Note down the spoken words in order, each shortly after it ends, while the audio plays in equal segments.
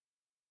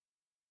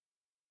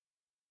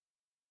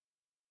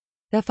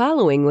The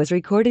following was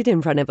recorded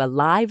in front of a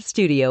live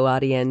studio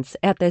audience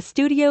at the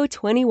Studio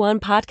 21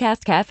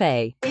 Podcast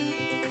Cafe.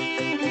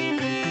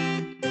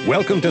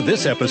 Welcome to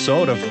this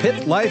episode of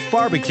Pit Life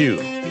Barbecue.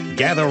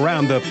 Gather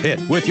round the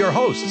pit with your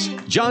hosts,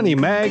 Johnny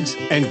Maggs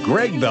and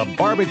Greg the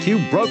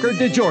Barbecue Broker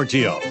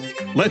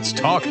DiGiorgio. Let's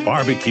talk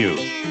barbecue.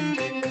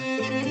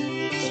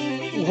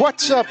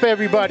 What's up,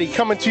 everybody?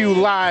 Coming to you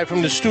live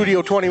from the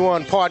Studio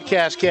 21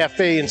 Podcast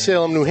Cafe in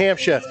Salem, New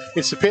Hampshire.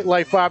 It's the Pit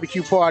Life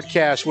Barbecue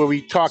Podcast, where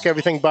we talk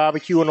everything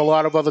barbecue and a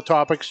lot of other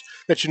topics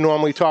that you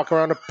normally talk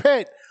around a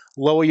pit.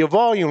 Lower your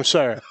volume,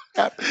 sir.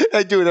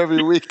 I do it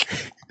every week.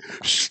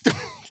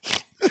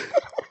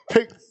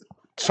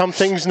 Some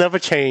things never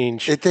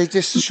change. They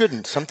just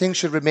shouldn't. Some things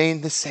should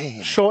remain the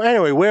same. So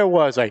anyway, where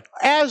was I?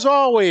 As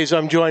always,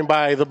 I'm joined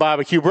by the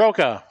Barbecue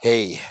Broker.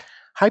 Hey.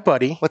 Hi,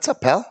 buddy. What's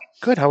up, pal?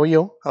 Good. How are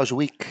you? How's your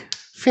week?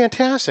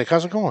 Fantastic.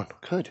 How's it going?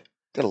 Good.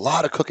 Did a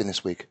lot of cooking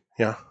this week.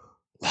 Yeah.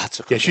 Lots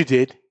of cooking. Yes, you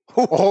did.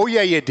 Oh,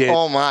 yeah, you did.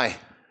 Oh, my.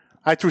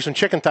 I threw some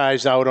chicken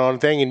thighs out on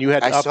thing, and you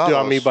had upped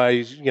on me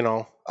by,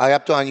 I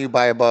upped on you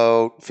by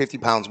about 50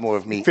 pounds more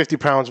of meat. 50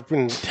 pounds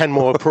and 10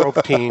 more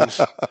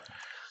proteins.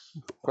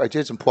 I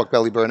did some pork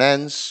belly burn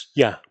ends.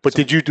 Yeah, but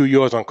did you do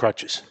yours on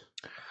crutches?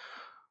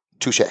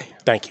 Touche.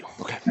 Thank you.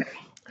 Okay.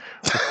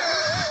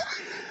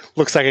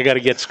 Looks like I got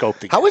to get scoped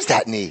again. How is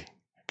that knee?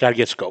 Got to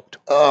get scoped.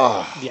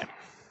 Oh. Yeah.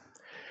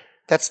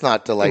 That's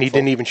not delightful. And he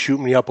didn't even shoot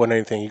me up on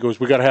anything. He goes,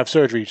 we got to have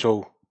surgery,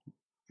 so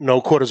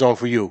no cortisone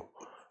for you.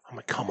 I'm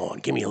like, come on,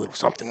 give me a little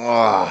something.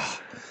 Oh.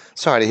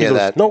 Sorry to hear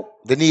that. Nope.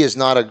 The knee is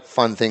not a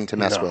fun thing to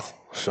mess with.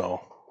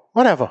 So,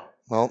 whatever.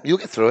 Well, you'll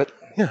get through it.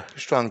 Yeah. You're a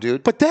strong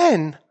dude. But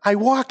then I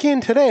walk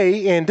in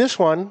today, and this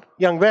one,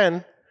 young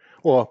Ben,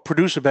 or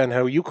producer Ben,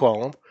 how you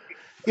call him,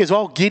 is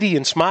all giddy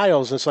and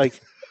smiles. And it's like,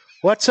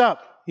 what's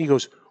up? He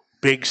goes,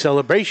 big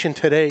celebration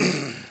today.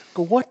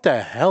 Go, what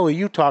the hell are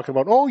you talking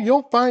about? Oh,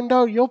 you'll find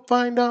out. You'll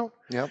find out.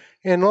 Yep.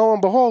 And lo and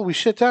behold, we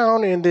sit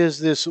down, and there's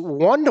this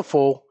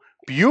wonderful,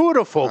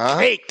 beautiful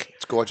cake.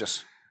 It's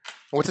gorgeous.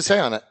 What's it say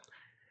on it?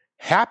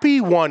 Happy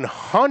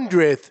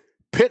 100th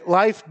Pit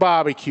Life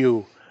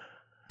Barbecue.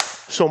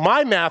 So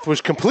my math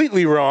was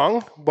completely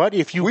wrong, but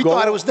if you We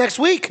thought it was next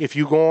week. If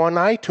you go on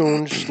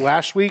iTunes,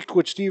 last week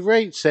with Steve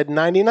Ray said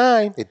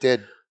 99. It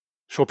did.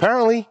 So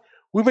apparently,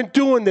 we've been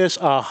doing this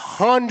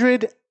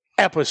 100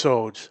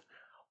 episodes.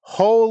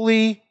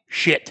 Holy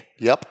shit.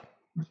 Yep.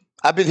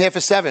 I've been here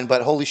for 7,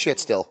 but holy shit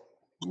still.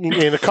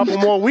 In a couple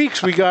more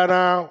weeks, we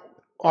got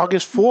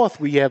August 4th,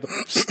 we have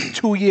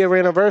 2-year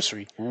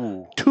anniversary.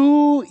 Ooh.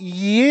 2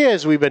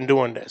 years we've been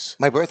doing this.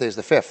 My birthday is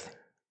the 5th.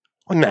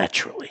 Well,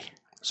 naturally.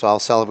 So I'll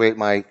celebrate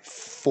my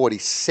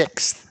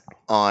 46th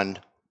on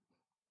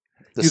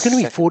the You're going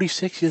to be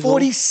 46 years old?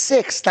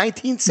 46,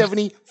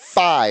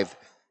 1975.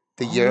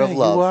 The year of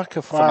love. You are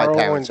for my Cafaro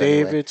parents, and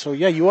David. anyway. So,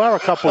 yeah, you are a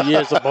couple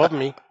years above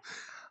me.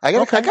 I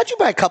got you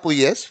by a couple of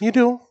years. You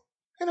do.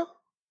 You know.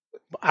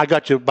 I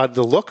got you by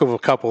the look of a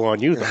couple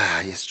on you, though.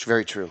 Yes,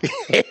 very true.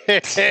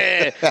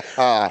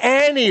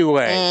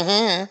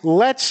 Anyway,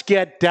 let's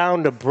get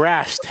down to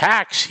brass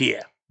tacks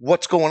here.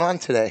 What's going on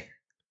today?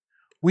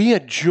 We are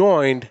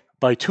joined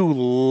by two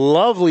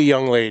lovely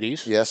young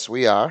ladies Yes,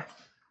 we are.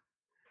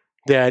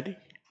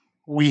 that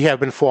we have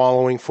been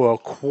following for a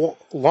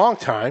long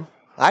time.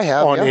 I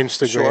have. On yeah,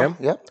 Instagram.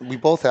 Sure. Yep. We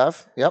both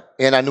have. Yep.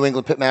 And our New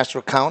England Pitmaster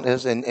account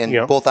is, and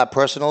Yep. both our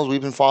personals.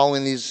 We've been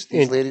following these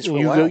ladies for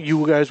a while.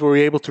 You guys were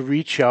able to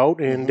reach out,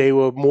 and they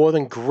were more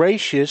than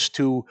gracious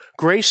to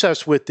grace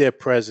us with their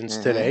presence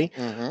today.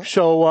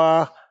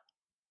 So,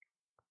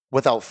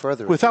 Without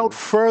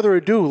further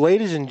ado,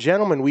 ladies and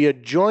gentlemen, we are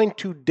joined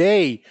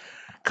today,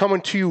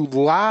 coming to you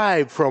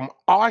live from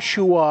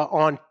Oshawa,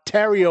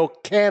 Ontario,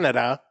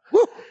 Canada,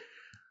 Woo.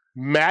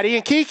 Maddie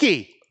and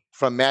Kiki.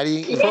 From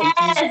Maddie and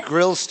Kiki's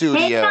Grill Studio.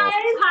 Hey guys,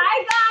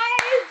 hi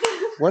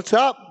guys. What's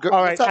up?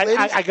 All right, What's up, ladies?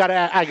 I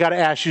gotta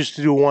ask you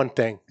to do one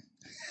thing.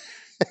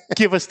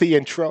 Give us the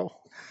intro.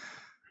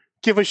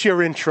 Give us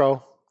your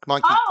intro. Come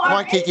on, Kiki. Come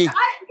on, Kiki. I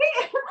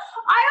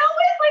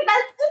always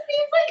that just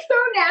seems so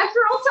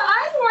natural to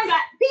us. Oh my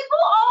god,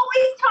 people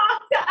always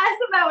talk to us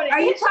about it. Are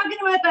you talking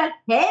about the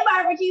Hey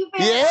Barbecue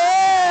fans?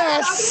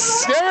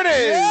 Yes, there it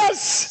is.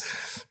 Yes,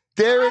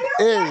 there it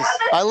is.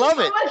 I love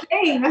it.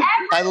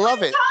 I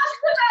love it.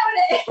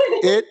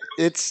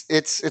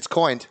 It's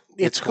coined.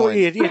 It's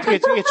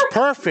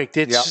perfect.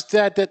 It's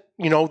that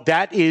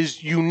that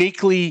is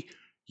uniquely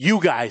you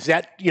guys.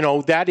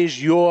 That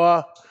is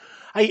your.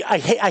 I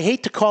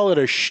hate to call it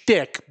a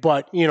shtick,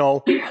 but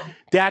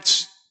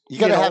that's. You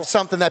got to have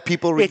something that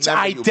people remember. It's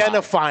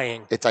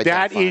identifying. It's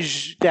identifying. That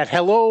is that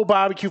Hello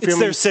Barbecue Family.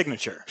 It's their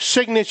signature.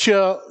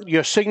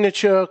 Your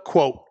signature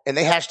quote. And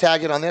they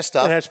hashtag it on their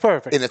stuff. And that's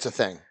perfect. And it's a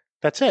thing.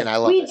 That's it. And I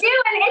love we it. do,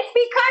 and it's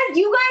because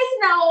you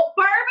guys know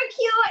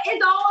barbecue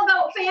is all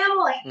about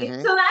family.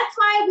 So that's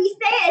why we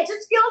say it. It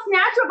just feels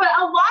natural, but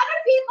a lot of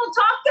people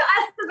talk to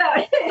us about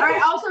it. All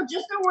right, also,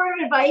 just a word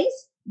of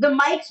advice. The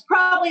mic's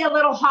probably a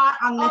little hot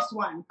on this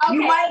one. Okay,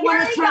 You might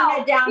want to turn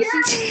it down.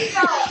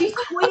 She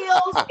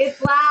squeals.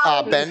 It's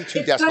loud. Ben, 2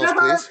 it's decibels,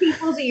 gonna hurt please.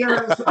 people's ears.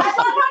 I love how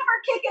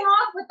we're kicking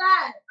off with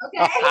that.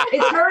 Okay,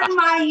 it's hurting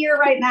my ear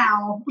right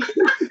now.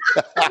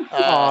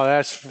 Oh,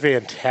 that's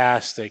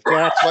fantastic.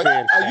 That's But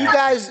fantastic. you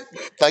guys,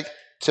 like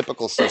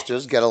typical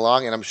sisters, get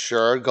along, and I'm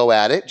sure go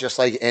at it just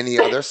like any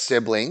other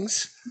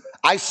siblings.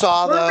 I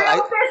saw We're the.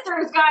 real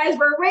sisters, guys.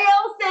 We're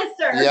real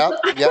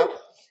sisters. Yep.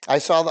 I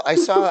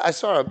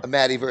saw a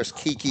Maddie versus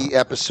Kiki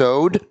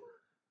episode,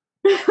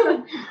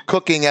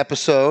 cooking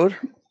episode.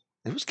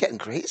 It was getting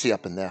crazy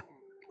up in there.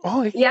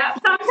 Oh, Yeah,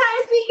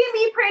 sometimes we can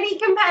be pretty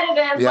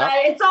competitive, Yeah.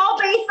 but it's all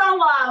based on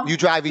love. You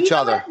drive each Even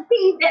other. with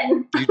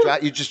season.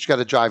 You just got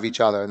to drive each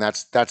other, and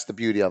that's the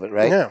beauty of it,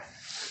 right? yeah.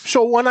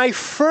 So when I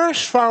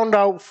first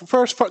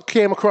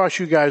came across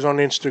you guys on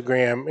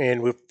Instagram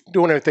and we're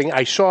doing everything,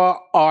 I saw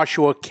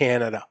Oshawa,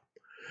 Canada.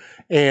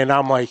 And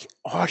I'm like,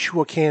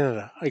 Oshawa,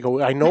 Canada. I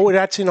go, I know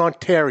that's in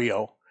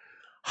Ontario.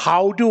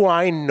 How do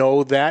I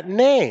know that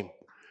name?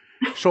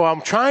 So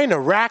I'm trying to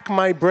rack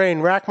my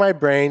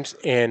brains,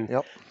 and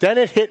Yep. then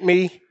it hit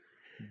me,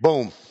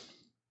 Boom.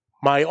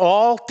 my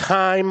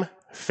all-time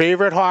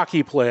favorite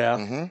hockey player,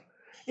 Mm-hmm.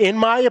 in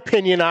my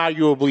opinion,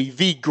 arguably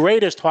the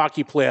greatest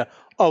hockey player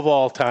of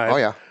all time. Oh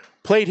yeah.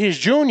 Played his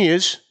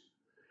juniors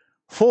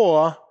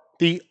for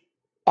the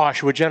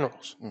Oshawa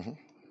Generals. Mhm.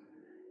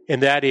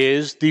 And that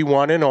is the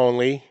one and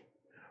only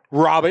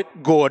Robert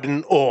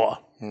Gordon Orr,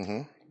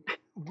 Mm-hmm.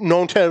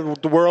 known to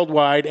the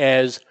worldwide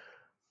as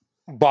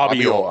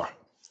Bobby Orr,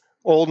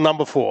 old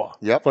number 4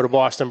 Yep. for the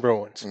Boston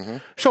Bruins.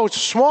 Mhm. So it's a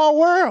small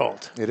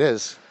world. It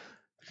is.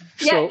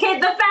 Yeah, So- okay,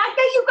 the fact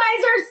that you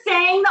guys are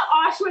saying the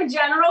Oshawa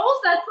Generals,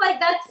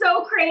 that's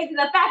so crazy.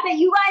 The fact that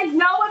you guys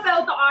know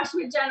about the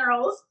Oshawa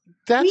Generals.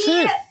 That's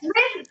it.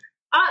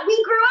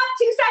 We grew up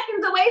 2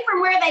 seconds away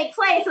from where they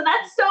play, so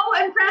that's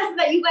so impressive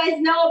that you guys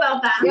know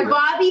about them. Yeah,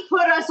 Bobby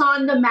put us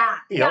on the map.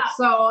 Yep.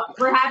 So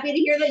we're happy to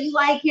hear that you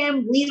like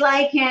him. We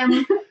like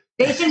him.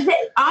 They should say,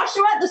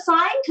 Oshawa, the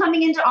sign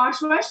coming into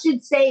Oshawa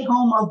should say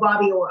home of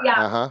Bobby Orr.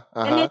 Yeah. Uh-huh.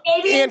 And Uh-huh. then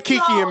maybe And Kiki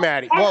so- and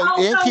Maddie. Well,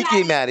 and also Kiki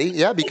and Maddie,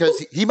 yeah, because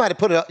he might have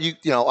put it, you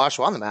know,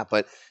 Oshawa on the map,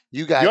 but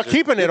you guys You're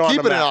keeping it on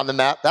the map. on the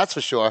map. That's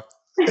for sure.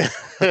 You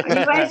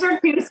guys are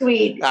too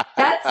sweet.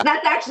 That's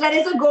actually that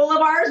is a goal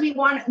of ours. We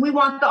want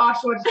the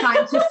Oshawa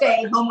sign to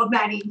say home of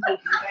Maddie and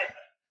Kiki.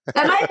 But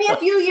that might be a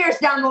few years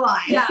down the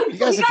line. Yeah. You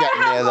guys are gotta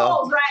getting have there, though.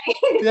 goals,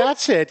 right?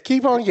 That's it.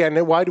 Keep on getting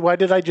it. Why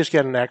did I just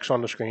get an X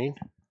on the screen?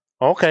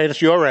 Okay,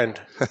 that's your end.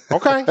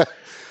 Okay.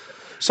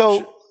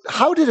 So,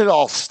 how did it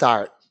all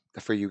start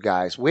for you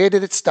guys? Where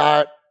did it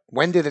start?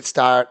 When did it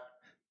start?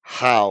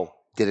 How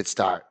did it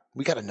start?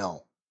 We got to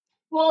know.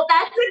 Well,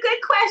 that's a good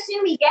question.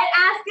 We get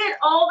asked it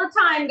all the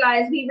time,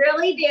 guys. We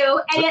really do.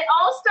 And it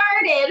all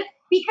started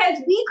because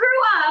we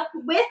grew up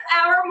with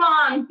our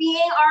mom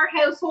being our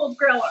household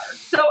griller.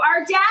 So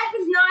our dad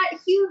was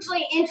not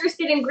hugely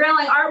interested in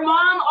grilling. Our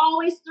mom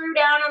always threw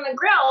down on the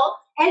grill.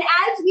 And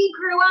as we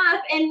grew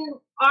up and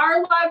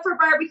our love for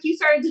barbecue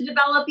started to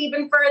develop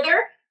even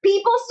further,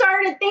 people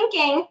started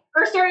thinking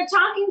or started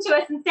talking to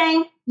us and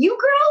saying, you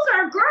girls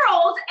are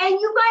girls and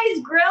you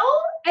guys grill?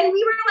 And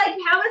we were like,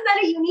 how is that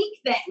a unique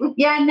thing?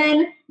 Yeah, and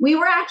then we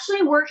were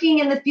actually working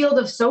in the field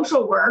of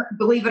social work,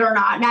 believe it or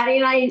not. Maddie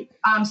and I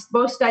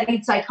both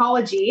studied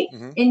psychology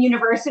in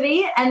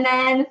university, and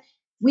then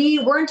we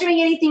weren't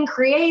doing anything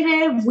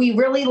creative. We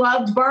really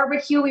loved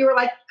barbecue. We were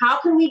like, how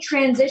can we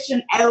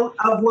transition out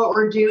of what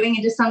we're doing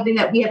into something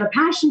that we have a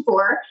passion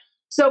for?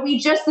 So we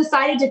just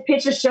decided to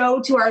pitch a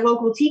show to our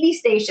local TV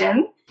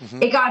station.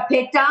 It got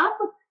picked up.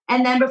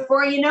 And then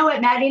before you know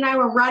it, Maddie and I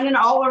were running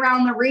all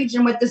around the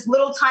region with this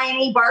little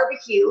tiny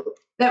barbecue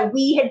that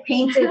we had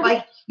painted,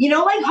 like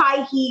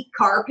high heat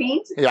car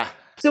paint. Yeah.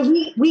 So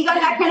we got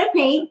that kind of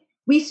paint.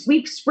 We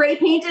spray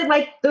painted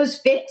like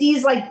those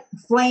 50s like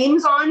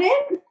flames on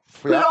it.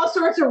 Put all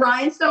sorts of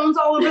rhinestones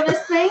all over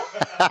this thing.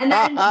 And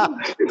then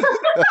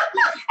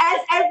as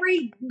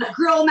every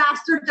grill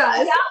master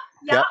does.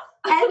 Yeah.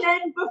 And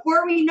then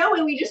before we know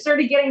it, we just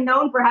started getting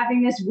known for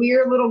having this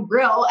weird little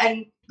grill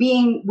and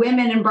being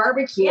women in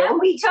barbecue. Yeah,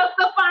 we took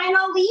the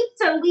final leap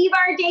to leave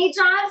our day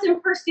jobs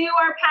and pursue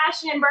our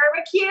passion in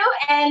barbecue,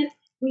 and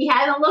we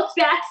haven't looked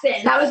back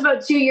since. That was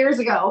about 2 years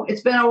ago.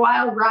 It's been a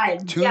wild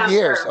ride. 2 Yeah,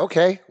 years. sure.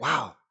 Okay.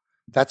 Wow.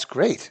 That's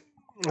great.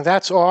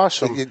 That's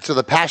awesome. So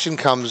the passion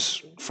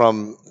comes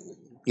from,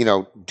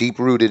 deep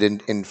rooted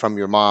in from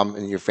your mom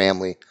and your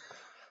family.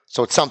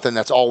 So it's something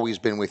that's always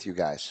been with you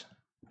guys.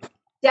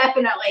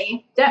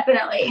 Definitely.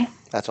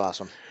 That's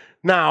awesome.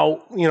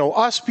 Now,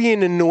 us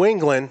being in New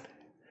England,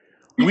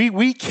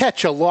 we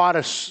catch a lot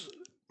of.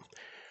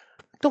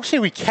 Don't say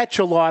we catch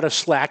a lot of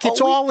slack. It's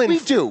all in. We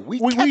do. We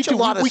catch a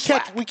lot of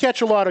slack. We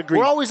catch a lot of grief.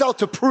 We're always out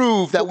to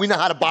prove that we know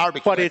how to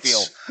barbecue. but I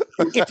feel.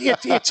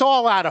 it's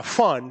all out of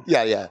fun.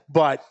 Yeah.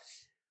 But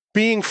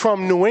being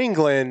from New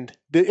England,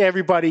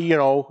 everybody,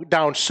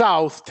 down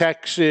south,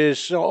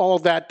 Texas, all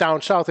that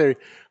down south, they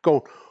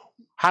go,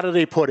 how do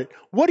they put it?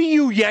 What do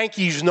you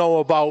Yankees know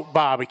about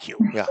barbecue?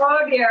 Yeah. Oh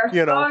dear.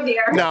 Oh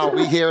dear. Now,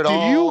 We hear it do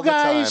all you the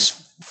guys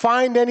time.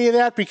 find any of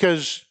that?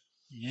 Because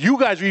you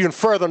guys are even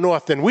further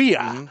north than we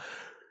are. Mm-hmm.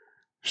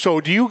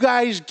 So do you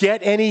guys get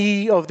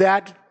any of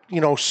that,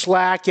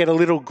 slack, get a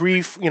little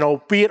grief,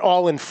 be it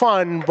all in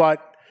fun,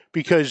 but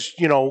because,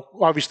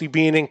 obviously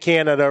being in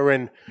Canada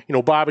and,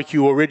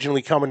 barbecue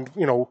originally coming,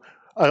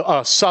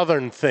 a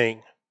southern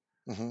thing.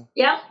 Mm-hmm.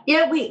 Yeah,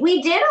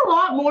 we did a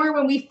lot more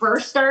when we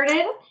first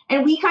started,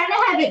 and we kind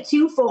of have it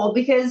twofold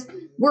because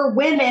we're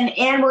women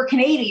and we're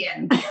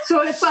Canadian.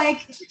 So it's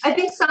like, I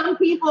think some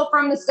people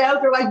from the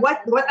South are like,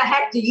 what the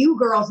heck do you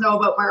girls know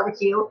about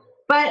barbecue?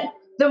 But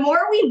the more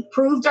we've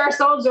proved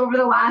ourselves over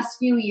the last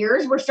few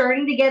years, we're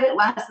starting to get it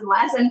less and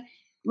less. And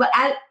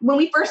when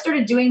we first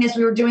started doing this,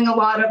 we were doing a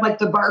lot of like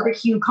the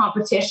barbecue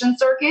competition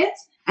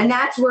circuits. And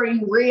that's where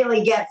you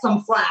really get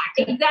some flack.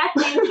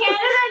 Exactly. And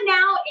Canada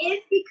now is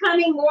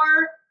becoming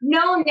more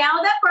known.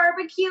 Now that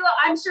barbecue,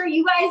 I'm sure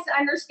you guys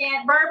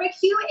understand,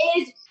 barbecue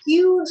is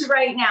huge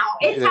right now.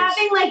 It's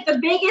having like the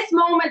biggest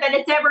moment that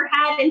it's ever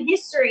had in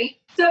history.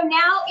 So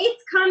now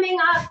it's coming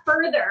up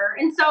further.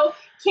 And so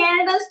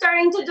Canada's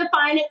starting to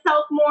define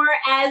itself more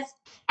as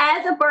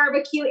a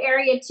barbecue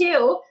area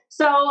too.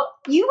 So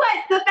you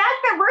guys, the fact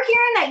that we're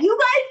hearing that you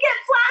guys get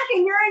flack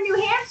and you're in New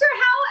Hampshire,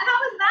 how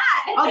is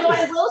that?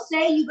 Although I will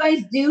say you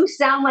guys do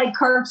sound like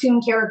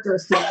cartoon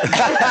characters to me.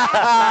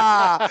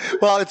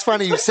 Well, it's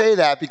funny you say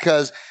that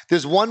because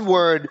there's one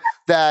word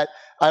that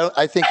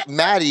I think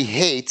Maddie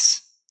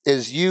hates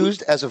is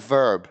used as a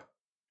verb.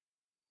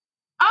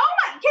 Oh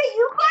my! Okay,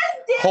 you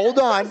guys did. Hold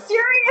on.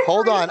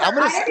 Hold on.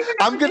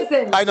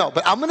 I know,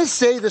 but I'm gonna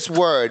say this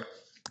word,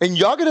 and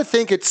you're gonna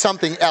think it's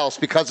something else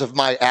because of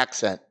my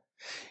accent.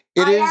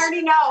 I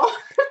already know.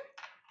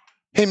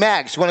 Hey,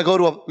 Mags, you want to go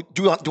to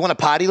do you want to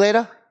potty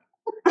later?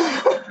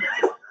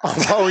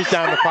 I'm always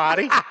down to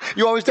potty.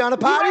 You always down to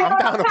potty? I'm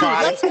down to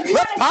potty.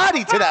 Let's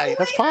potty today.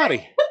 Let's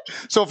potty.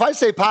 So if I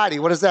say potty,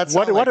 what does that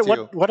sound like to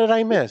you? What did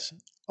I miss?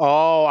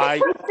 Oh,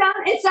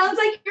 It sounds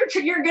like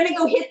you're going to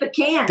go hit the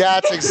can.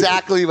 That's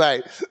exactly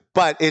right.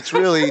 But it's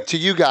really, to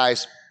you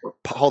guys,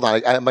 hold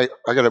on. I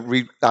got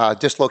to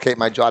dislocate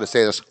my jaw to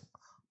say this.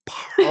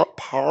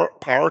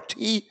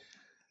 Party?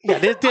 Yeah,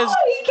 there's you can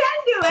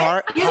do it.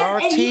 Party?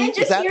 And even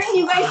just hearing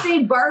you guys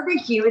say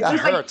barbecue, it's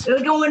just hurts.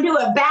 like going to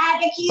a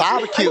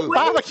barbecue.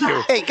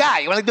 Barbecue. Hey, guy,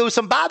 you want to do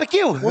some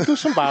barbecue? We'll do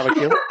some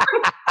barbecue.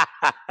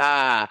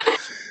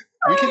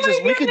 We can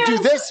do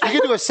this. We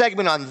can do a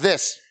segment on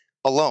this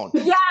alone.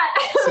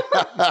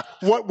 Yeah.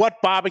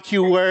 What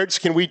barbecue words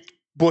can we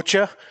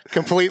butcher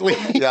completely?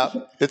 Yeah,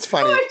 it's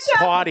funny.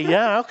 Party,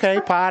 yeah, okay.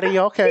 Party,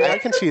 okay. I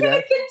can see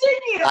that.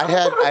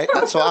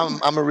 Continue. So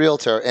I'm a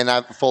realtor and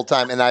I'm full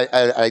time, and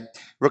I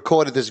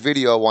recorded this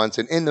video once,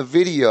 and in the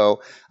video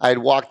I had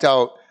walked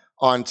out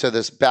onto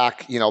this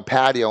back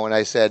patio, and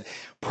I said,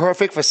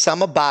 "Perfect for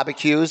summer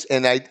barbecues,"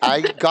 and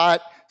I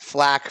got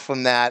flack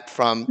from that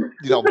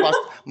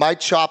my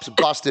chops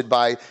busted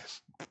by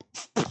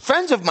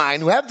friends of mine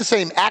who have the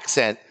same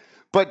accent,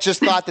 but just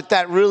thought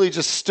that really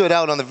just stood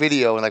out on the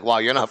video, and like, wow,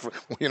 you're not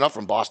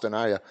from Boston,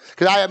 are you?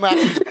 Because I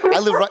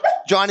live right.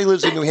 Johnny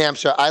lives in New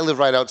Hampshire. I live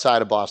right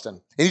outside of Boston,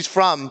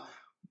 and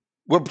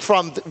we're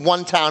from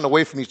one town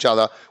away from each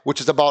other,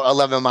 which is about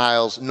 11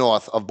 miles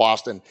north of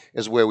Boston,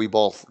 is where we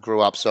both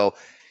grew up. So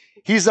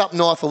he's up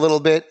north a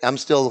little bit. I'm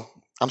still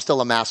a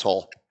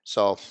masshole.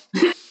 So.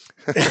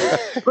 Well,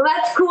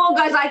 that's cool,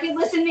 guys. I can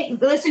listen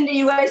to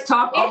you guys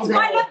talk all day. It's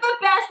one of the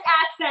best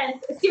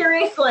accents,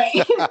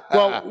 seriously.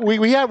 Well,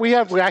 we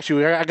have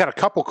actually, I got a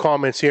couple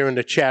comments here in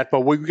the chat,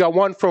 but we got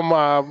one from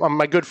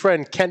my good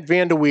friend Kent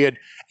Vanderweerd,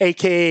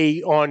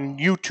 aka on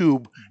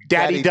YouTube,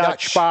 Daddy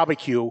Dutch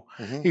Barbecue.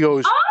 Mm-hmm. He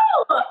goes,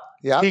 oh,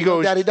 yeah, he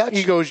goes, Daddy Dutch.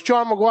 He goes,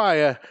 John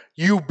McGuire,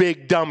 you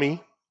big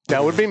dummy.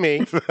 That would be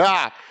me.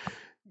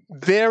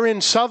 They're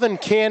in southern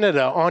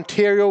Canada.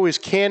 Ontario is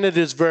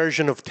Canada's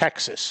version of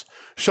Texas.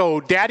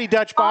 So Daddy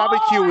Dutch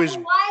Barbecue is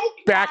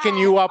backing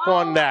you up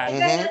on that. Oh my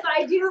goodness,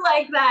 I do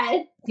like that.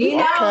 You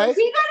know, Okay.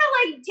 we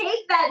gotta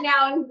take that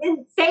now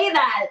and say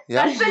that.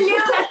 Yeah. That's the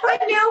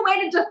new way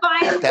to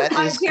define That is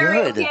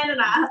Ontario, good.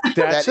 Canada.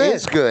 That's That it.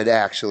 is good,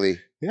 actually.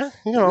 Yeah,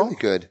 Really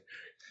good.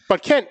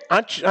 But Kent,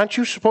 aren't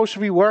you supposed to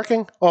be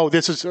working? Oh,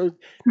 this is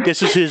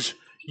his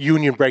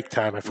union break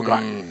time. I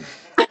forgot.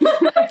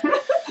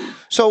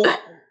 So,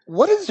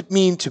 what does it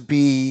mean to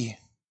be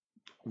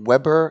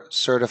Weber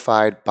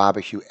certified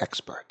barbecue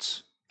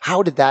experts?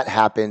 How did that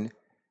happen?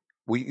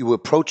 Were you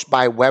approached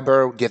by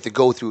Weber? Do you have to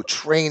go through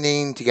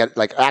training to get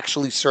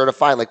actually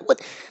certified? What?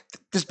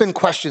 There's been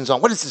questions on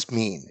what does this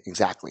mean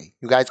exactly.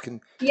 You guys can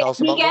tell us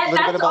a little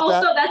bit about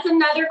that. That's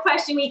another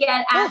question we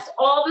get asked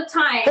all the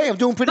time. Hey, I'm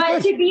doing pretty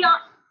but good. to be on,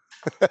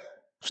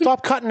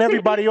 Stop cutting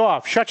everybody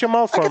off. Shut your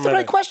mouth for I a got the right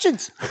minute.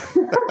 questions. are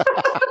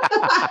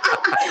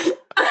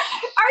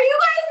you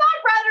guys not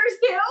brothers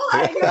too?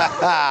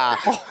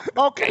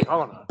 Okay,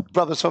 hold on.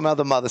 Brothers from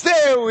other mothers.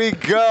 There we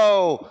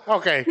go.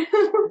 Okay,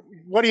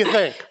 what do you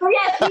think? So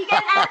yes, we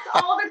get asked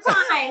all the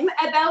time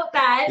about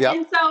that. Yep.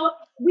 And so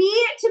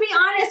to be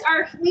honest,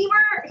 we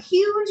were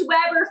huge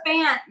Weber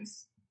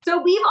fans.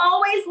 So we've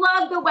always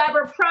loved the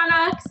Weber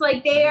products.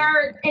 Like, they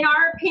are, in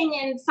our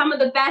opinion, some of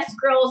the best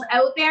grills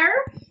out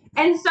there.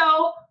 And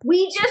so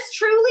we just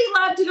truly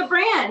loved the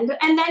brand.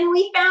 And then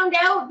we found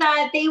out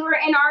that they were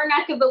in our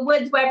neck of the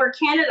woods, Weber,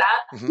 Canada.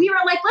 We were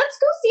like, let's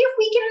go see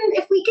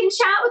if we can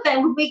chat with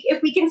them,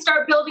 if we can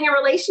start building a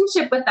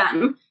relationship with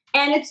them.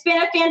 And it's been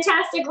a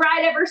fantastic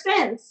ride ever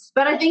since.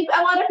 But I think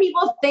a lot of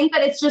people think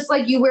that it's just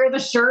like you wear the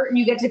shirt and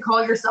you get to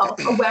call yourself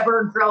a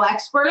Weber grill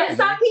expert. And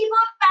some people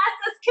have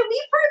asked us, can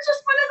we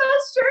purchase one of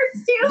those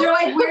shirts too? They're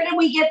like, where did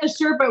we get the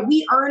shirt? But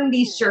we earned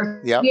these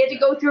shirts. Yep. We had to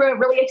go through a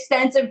really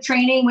extensive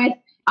training with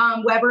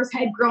Weber's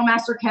head grill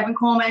master, Kevin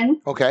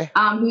Coleman. Okay.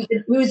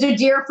 Who's a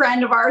dear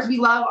friend of ours. We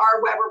love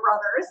our Weber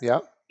brothers.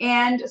 Yep.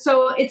 And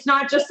so it's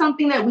not just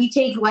something that we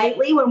take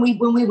lightly when we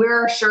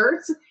wear our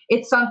shirts.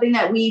 It's something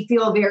that we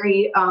feel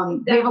very,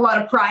 we have a lot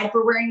of pride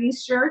for wearing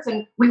these shirts,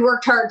 and we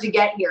worked hard to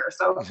get here.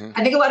 So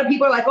I think a lot of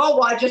people are like, oh,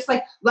 well, just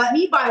like, let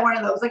me buy one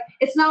of those. Like,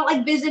 it's not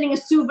like visiting a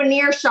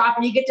souvenir shop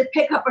and you get to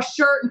pick up a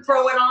shirt and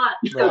throw it on.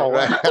 No,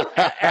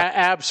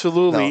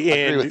 absolutely. No, I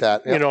agree with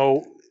that. Yep. You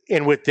know,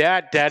 and with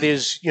that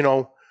is, you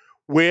know,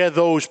 wear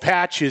those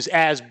patches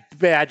as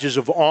badges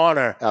of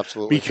honor.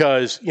 Absolutely.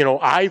 Because, you know,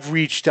 I've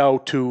reached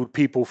out to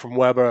people from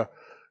Weber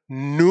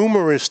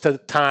numerous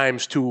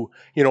times to,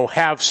 you know,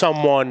 have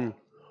someone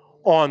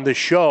on the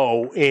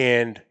show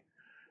and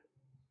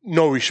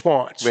no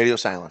response. Radio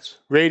silence.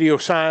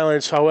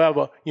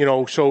 However, you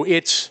know, so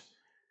it's,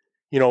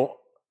 you know,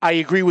 I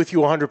agree with you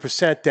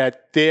 100%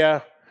 that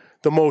they're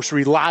the most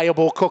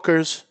reliable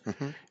cookers.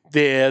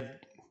 They're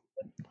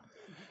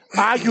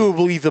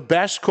arguably the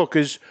best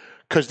cookers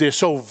because they're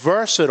so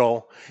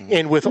versatile.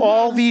 And with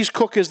all these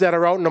cookers that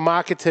are out in the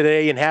market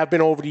today and have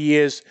been over the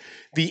years,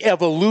 the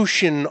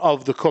evolution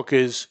of the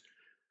cookers,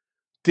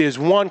 there's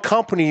one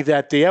company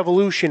that the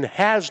evolution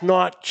has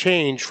not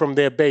changed from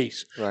their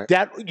base. Right.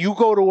 That you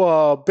go to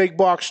a big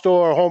box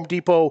store or Home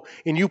Depot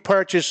and you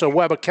purchase a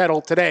Weber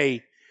kettle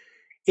today,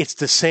 it's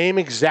the same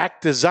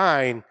exact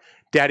design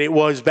that it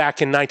was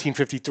back in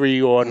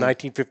 1953 or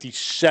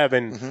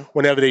 1957,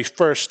 whenever they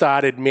first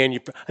started I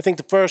think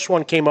the first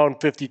one came out in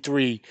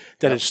 53,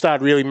 then it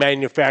started really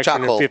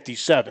manufacturing in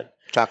 57.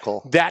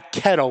 Charcoal. That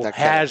kettle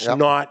has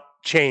not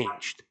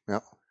changed.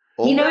 Yep.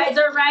 You guys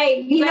are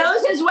right. He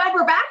knows his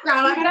Weber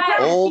background. I'm gonna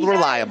tell you. Old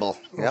reliable.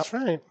 Yep. That's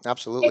right.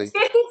 Absolutely. It's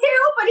 52,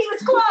 but he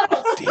was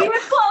close. He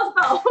was close,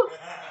 though.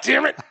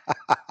 Damn it.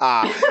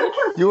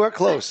 You are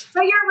close.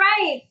 But you're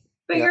right.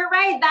 You're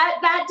right.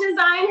 That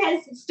design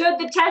has stood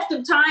the test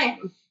of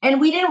time.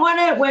 And we didn't want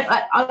to,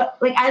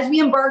 like, as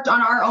we embarked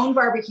on our own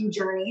barbecue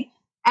journey,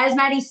 as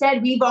Maddie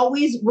said, we've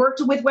always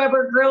worked with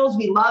Weber grills.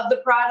 We love the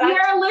product. We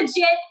are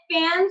legit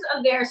fans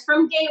of theirs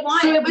from day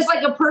one. So it was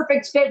like a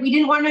perfect fit. We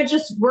didn't want to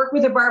just work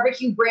with a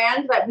barbecue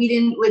brand that we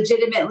didn't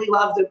legitimately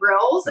love the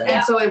grills. Yeah.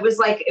 And so it was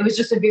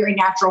just a very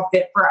natural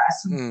fit for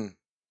us.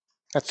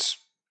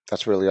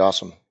 That's really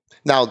awesome.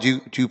 Now,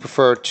 do you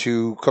prefer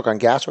to cook on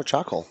gas or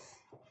charcoal?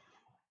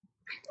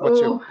 What's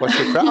your That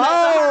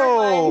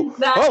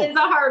is a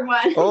hard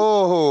one.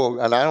 Oh,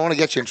 and I don't want to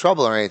get you in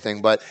trouble or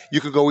anything, but you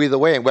could go either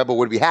way, and Weber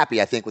would be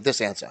happy, I think, with this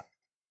answer.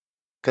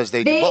 Because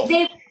they do both.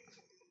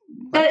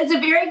 That is a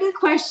very good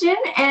question.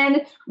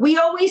 And we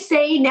always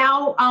say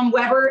now,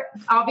 Weber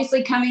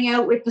obviously coming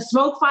out with the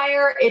smoke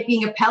fire, it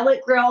being a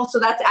pellet grill. So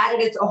that's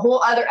added a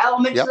whole other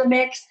element to the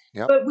mix.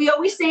 Yep. But we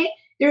always say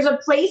there's a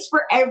place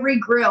for every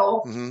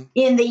grill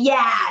in the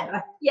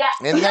yard. Yeah.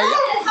 In the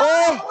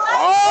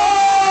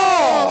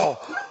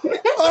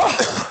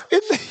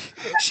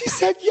she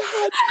said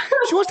yard.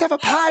 She wants to have a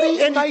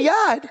party in the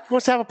yard.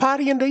 Wants to have a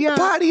party in the yard.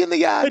 Party in the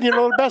yard. And you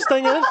know the best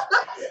thing is?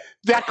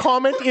 That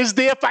comment is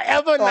there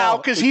forever now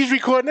because he's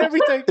recording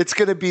everything. It's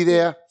going to be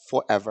there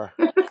forever.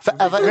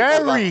 Forever.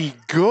 Very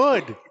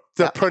good.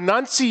 The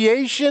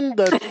pronunciation,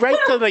 right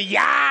to the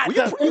yard.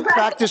 You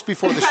practice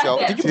before the show.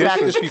 Did you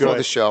practice before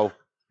the show?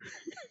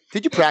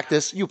 Did you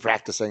practice? You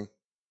practicing?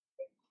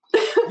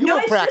 You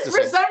were practicing.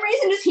 For some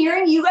reason, just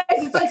hearing you guys,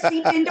 it's like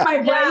seeped into my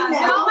brain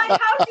now. I'm like,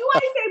 how do I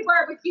say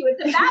barbecue?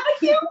 It's a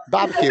barbecue?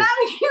 Barbecue.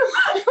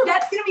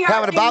 That's going to be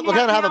our We're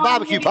going to have a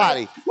barbecue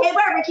party. Hey,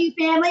 barbecue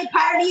family,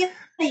 party in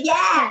the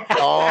yard.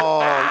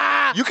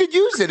 Oh, you could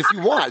use it if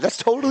you want. That's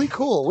totally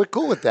cool. We're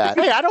cool with that.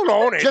 Hey, I don't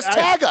own it. Just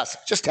tag us.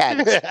 Just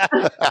tag us.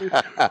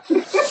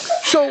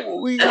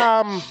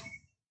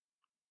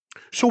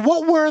 So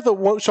what were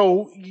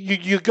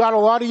you got a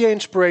lot of your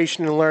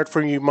inspiration and learned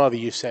from your mother,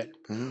 you said.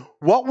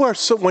 What were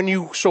when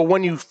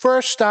you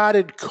first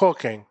started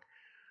cooking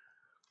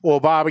or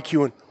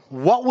barbecuing,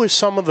 what were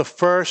some of the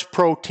first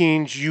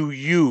proteins you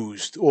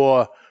used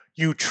or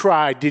you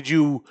tried? Did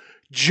you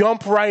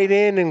jump right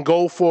in and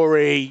go for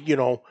a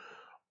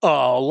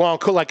long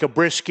cook like a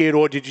brisket,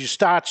 or did you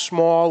start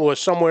small or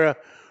somewhere?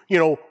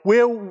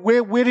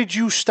 Where did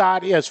you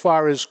start as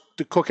far as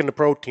the cooking the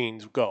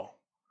proteins go?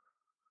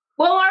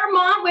 Well,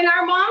 when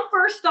our mom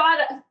first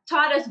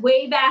taught us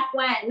way back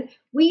when,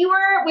 we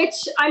were, which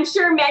I'm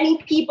sure many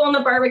people in the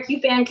barbecue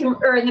family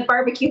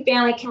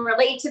can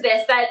relate to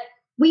this, that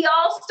we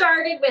all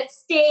started with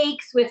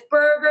steaks, with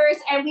burgers,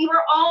 and we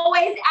were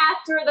always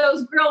after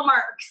those grill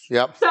marks.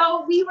 Yep.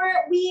 So we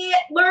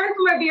learned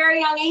from a very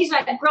young age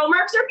that grill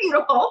marks are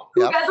beautiful.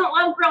 Who doesn't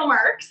love grill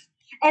marks?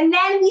 And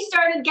then we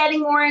started getting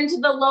more into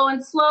the low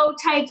and slow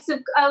types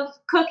of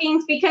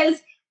cookings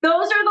because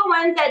those are the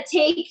ones that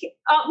take,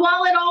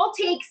 while it all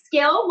takes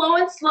skill, low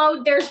and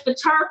slow, there's the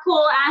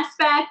charcoal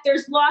aspect.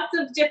 There's lots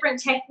of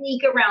different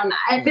technique around that.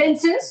 And then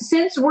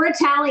since we're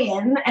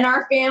Italian and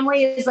our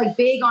family is like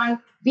big on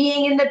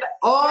being in the,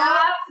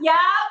 Yeah.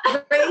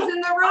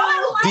 raising the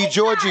roof. Di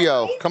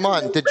Giorgio. Come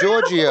on. Di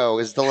Giorgio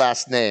is the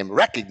last name.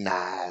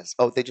 Recognize.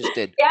 Oh, they just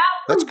did. Yeah.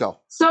 Let's go.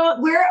 So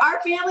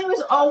our family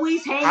was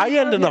always hanging I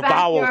end in the a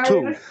vowel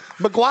backyard. too.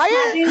 Maguire?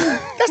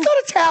 That's not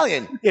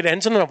Italian. It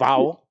ends in a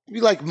vowel. It'd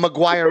be like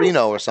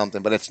Maguireino or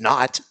something, but it's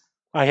not.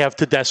 I have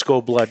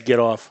Tedesco blood. Get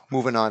off.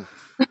 Moving on.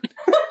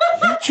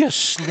 You just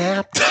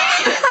snapped.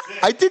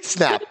 I did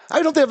snap.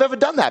 I don't think I've ever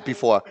done that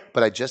before,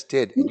 but I just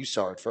did, and you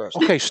saw it first.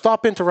 Okay,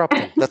 stop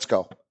interrupting. Let's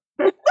go.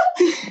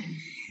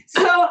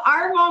 So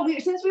our mom,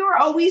 since we were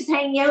always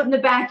hanging out in the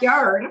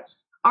backyard,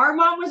 our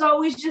mom was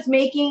always just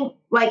making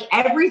like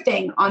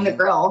everything on the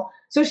grill.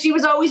 So she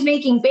was always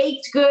making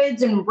baked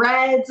goods and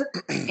breads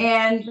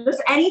and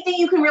just anything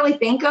you can really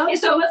think of.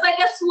 So it was like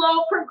a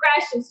slow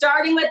progression,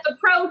 starting with the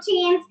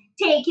proteins,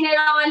 taking it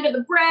on to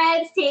the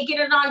breads, taking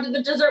it on to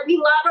the dessert. We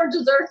love our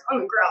desserts on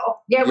the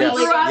grill. Yeah, we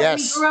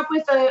Yes. grew up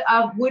with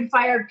a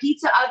wood-fired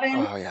pizza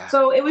oven. Oh, yeah.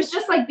 So it was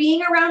just like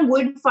being around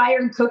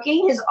wood-fired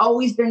cooking has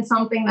always been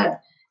something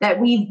that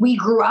we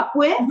grew up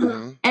with,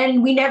 Mhm.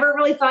 and we never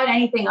really thought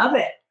anything of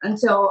it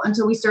until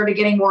we started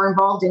getting more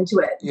involved into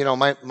it. You know,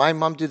 my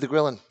mom did the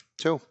grilling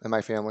too in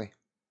my family.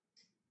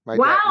 My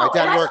Wow,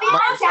 dad that's worked. the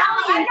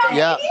Italian thing.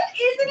 Yeah.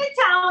 It is an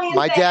Italian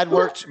My thing. dad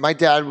worked. My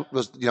dad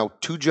was,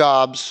 2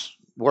 jobs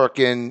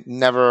working,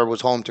 never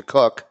was home to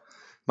cook.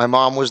 My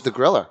mom was the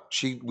griller.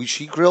 She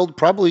grilled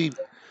probably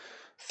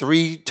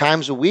 3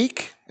 times a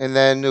week, and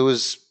then it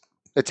was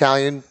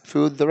Italian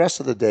food the rest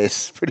of the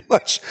days, pretty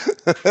much.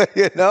 But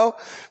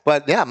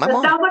yeah, my That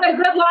mom. sounds like a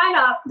good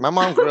lineup. My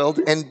mom grilled.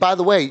 And by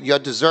the way, your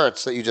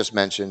desserts that you just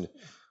mentioned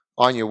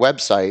on your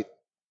website,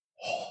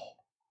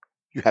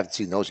 you haven't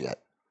seen those yet.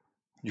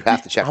 You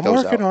have to check I'm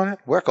those working out. on it.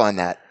 Work on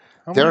that.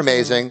 I'm They're working on it.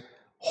 amazing.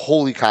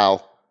 Holy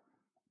cow.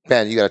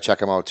 Ben, you got to check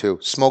them out too.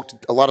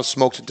 A lot of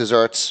smoked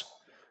desserts.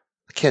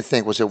 I can't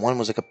think. Was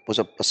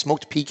a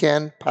smoked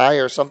pecan pie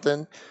or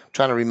something? I'm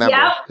trying to remember.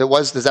 Yeah.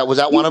 Was that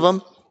one of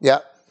them? Yeah.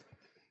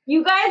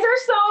 You guys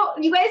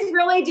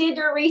really did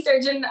your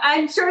research, and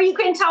I'm sure you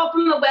can tell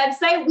from the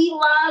website, we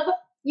love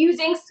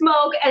using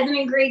smoke as an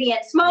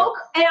ingredient. Smoke,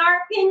 in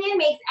our opinion,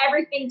 makes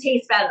everything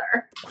taste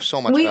better.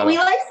 So much We better.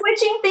 like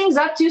switching things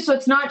up too, so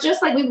it's not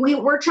just like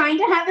we're trying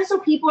to have it so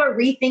people are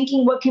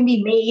rethinking what can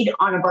be made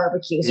on a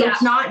barbecue. So Yeah.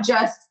 it's not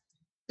just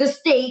the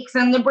steaks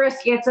and the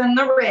briskets and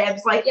the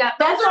ribs. Like, Yeah,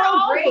 that's those are all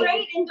all great.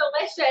 great and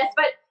delicious,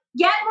 but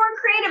get more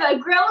creative.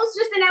 A grill is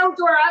just an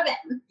outdoor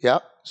oven.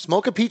 Yep.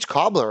 Smoke a peach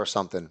cobbler or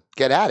something.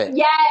 Get at it.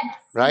 Yes.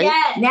 Right?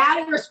 Yes. Now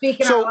you're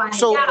speaking our language.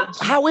 So yeah.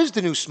 how is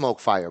the new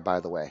smoke fire, by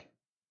the way?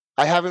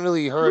 I haven't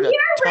really heard a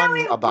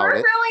ton about we're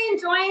it. really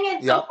enjoying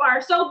it Yeah. so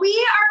far. So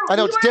I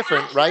know it's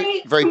different,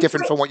 right? Very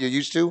different from what you're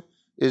used to.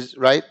 Is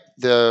right?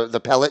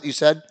 The pellet you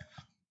said?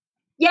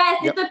 Yes,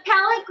 Yep. it's a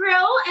pellet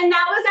grill, and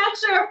that was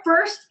actually our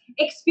first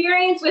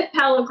experience with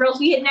pellet grills.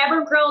 We had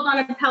never grilled on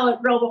a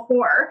pellet grill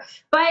before,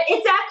 but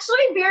it's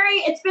actually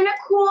it's been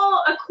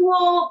a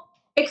cool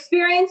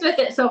experience with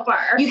it so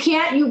far.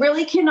 you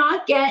really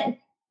cannot get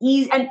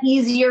an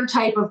easier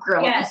type of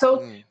grill. Yeah.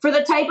 So for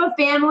the type of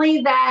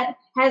family that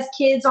has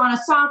kids on a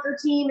soccer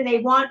team and they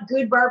want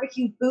good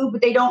barbecue food,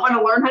 but they don't want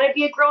to learn how to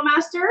be a grill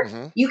master,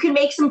 Mhm. you can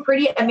make some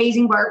pretty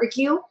amazing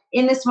barbecue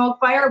in the smoke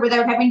fire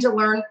without having to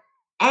learn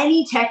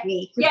any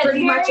technique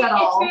pretty much at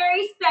all. It's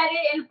very set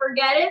it and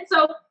forget it.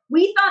 So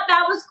we thought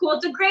that was cool.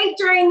 It's a great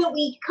during the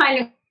week kind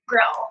of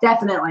grill.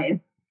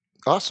 Definitely.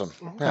 Awesome.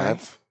 Yeah,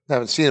 I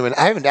haven't seen one.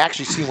 I haven't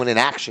actually seen one in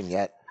action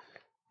yet.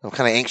 I'm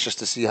kind of anxious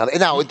to see how.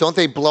 Now, don't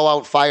they blow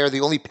out fire?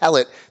 The only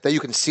pellet that you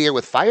can sear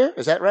with fire,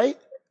 is that right?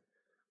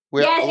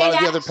 Where Yes, a lot of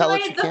the it other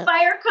pellets you the can't.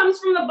 fire comes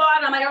from the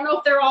bottom. I don't know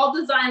if they're all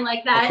designed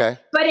like that, Okay.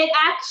 but it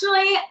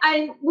actually,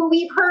 and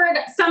we've heard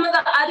some of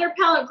the other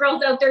pellet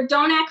grills out there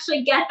don't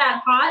actually get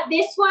that hot.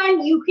 This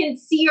one, you can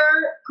sear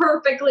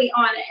perfectly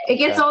on it. It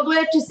gets all the way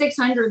up to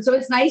 600. So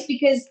it's nice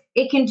because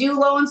it can do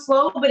low and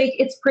slow, but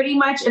it's pretty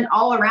much an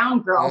all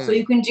around grill. So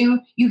you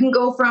can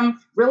go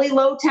from really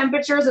low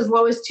temperatures as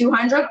low as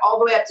 200 all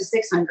the way up to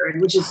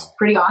 600, which is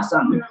pretty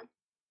awesome.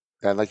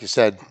 And like you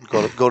said,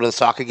 go to the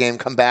soccer game,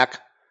 come back,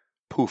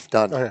 poof,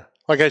 done.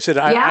 Like I said,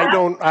 I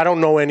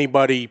don't know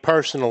anybody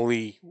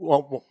personally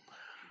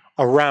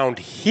around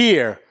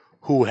here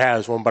who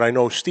has one, but I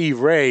know Steve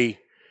Ray.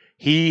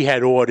 He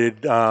had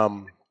ordered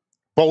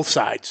both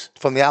sides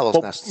From the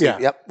Owl's Nest. Yeah,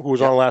 Yep. who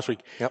was on last week.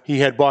 Yep. He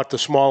had bought the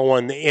small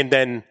one, and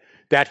then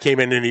that came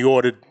in, and he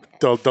ordered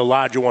the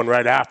larger one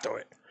right after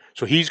it.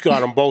 So he's got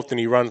them both, and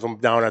he runs them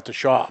down at the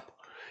shop.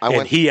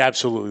 He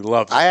absolutely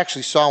loves it. I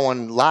actually saw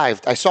one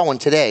live. I saw one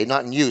today,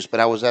 not in use, but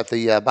I was at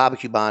the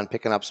barbecue barn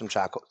picking up some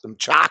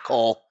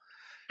charcoal.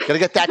 Gotta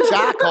get that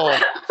charcoal.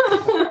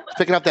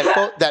 Picking up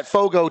that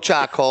Fogo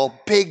charcoal.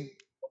 Big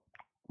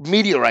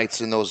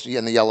meteorites in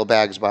the yellow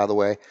bags, by the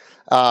way.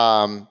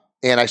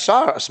 And I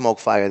saw a smoke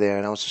fire there,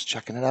 and I was just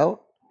checking it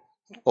out.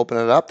 Open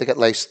it up. They got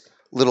like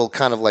little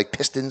kind of like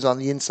pistons on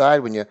the inside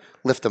when you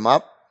lift them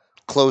up.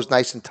 Closed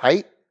nice and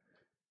tight.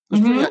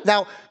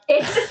 Now,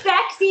 it's a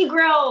sexy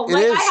grill. It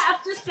like is. I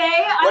have to say,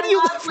 What are you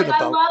I laughing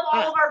love about?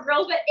 all of our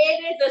grills, but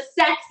it is a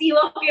sexy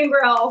looking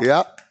grill.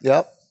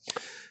 Yep.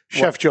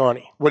 Chef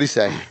Johnny. What do you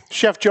say?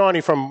 Chef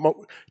Johnny from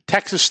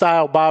Texas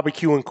Style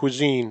Barbecue and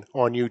Cuisine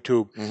on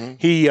YouTube.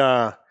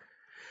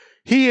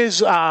 He is,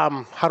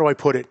 how do I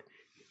put it?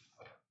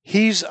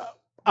 He's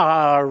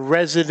a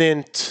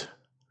resident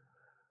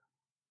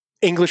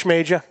English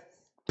major.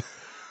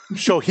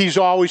 So he's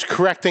always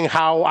correcting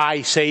how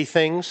I say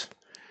things.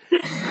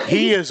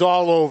 He is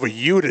all over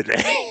you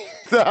today.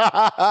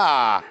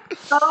 Oh,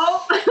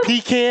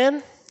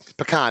 Pecan.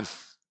 Pecan.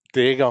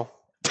 There you go.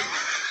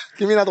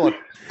 Give me another one.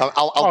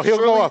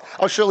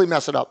 I'll surely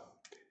mess it up.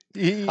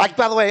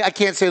 By the way, I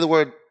can't say the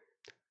word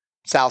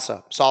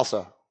salsa.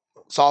 Salsa.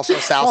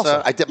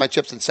 I dip my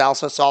chips in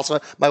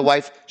salsa. My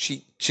wife,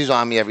 she's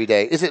on me every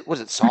day.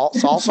 Was it salsa?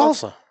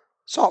 Salsa.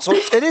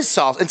 Salsa. It is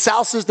salsa. And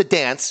salsa is the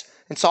dance,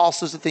 and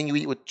salsa is the thing you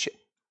eat with chip.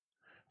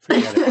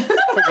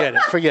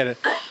 Forget it.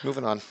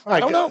 Moving on.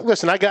 I don't know.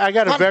 Listen, I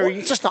got a very...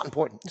 It's just not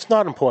important. It's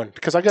not important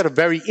because I got a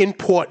very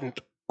important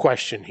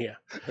question here.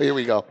 Here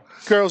we go.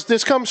 Girls,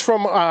 this comes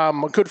from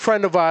a good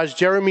friend of ours,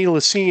 Jeremy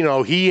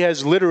Lucino. He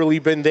has literally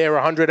been there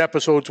 100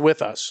 episodes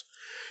with us.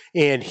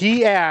 And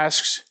he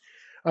asks,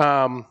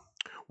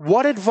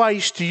 what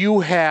advice do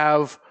you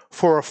have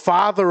for a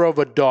father of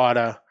a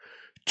daughter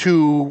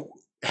to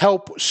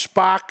help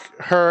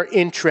spark her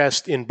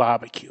interest in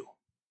barbecue?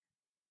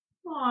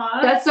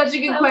 aw, That's such a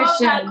good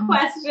question. I love that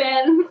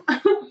question.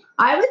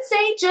 I would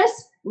say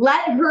just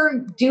let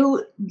her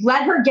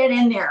get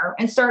in there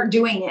and start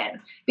doing it.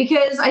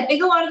 Because I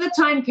think a lot of the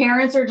time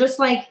parents are just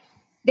like,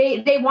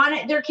 they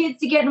want their kids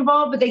to get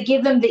involved, but they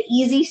give them the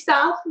easy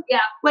stuff. Yeah.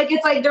 Like,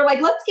 it's like, they're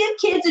like, let's give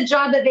kids a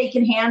job that they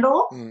can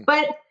handle.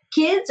 But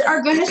kids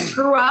are going to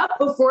screw up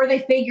before they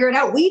figure it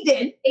out. We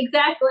did.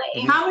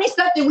 Exactly. How many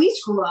stuff did we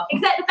screw up?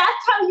 Exactly. That's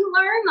how you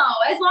learn,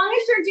 though. As long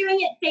as you're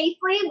doing it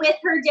safely with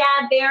her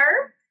dad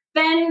there,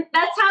 then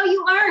that's how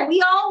you learn.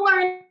 We all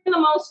learn the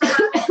most from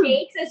our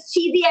mistakes, as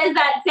cheesy as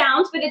that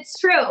sounds, but it's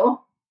true.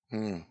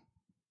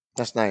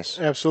 That's nice.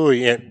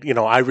 Absolutely. And,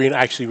 I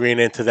actually ran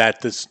into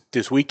that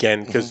this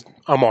weekend because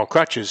I'm on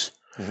crutches.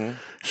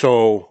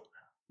 So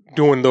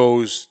doing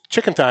those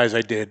chicken thighs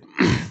I did,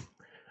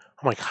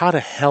 I'm like, how the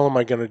hell am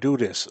I going to do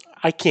this?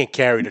 I can't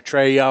carry the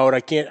tray out. I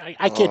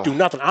can't do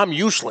nothing. I'm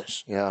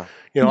useless. Yeah.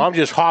 I'm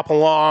just hopping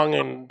along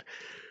and,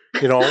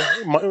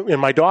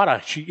 my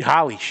daughter,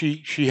 Holly,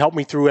 she helped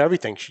me through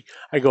everything.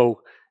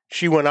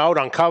 She went out,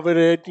 uncovered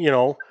it,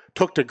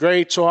 took the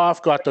grates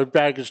off, got the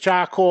bag of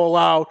charcoal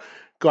out,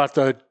 got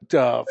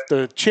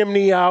the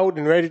chimney out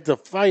and ready the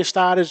fire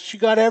starters. She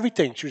got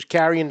everything. She was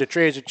carrying the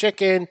trays of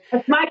chicken.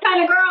 That's my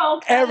kind of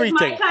girl. Everything.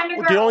 That is my kind of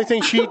girl. The only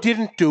thing she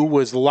didn't do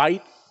was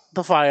light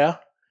the fire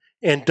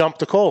and dump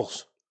the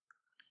coals.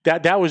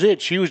 That was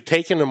it. She was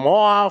taking them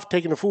off,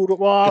 taking the food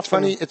off. It's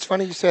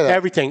funny you say that.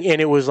 Everything. And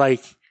it was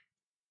like,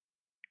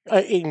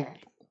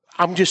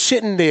 I'm just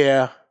sitting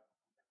there,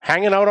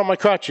 hanging out on my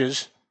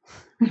crutches,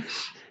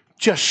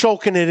 just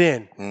soaking it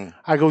in.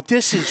 I go,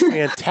 this is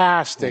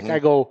fantastic. I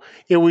go,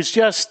 it was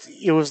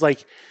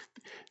like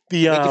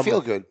the... Make you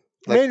feel good.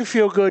 Made me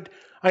feel good.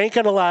 I ain't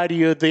going to lie to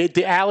you. The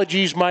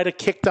allergies might have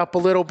kicked up a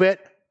little bit.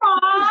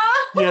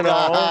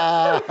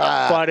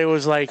 But it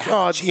was like,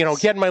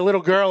 getting my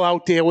little girl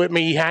out there with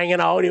me, hanging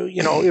out,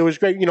 it was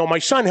great. My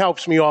son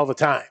helps me all the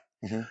time.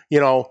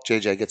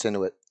 JJ gets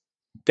into it.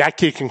 That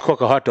kid can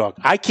cook a hot dog.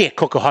 I can't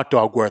cook a hot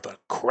dog worth of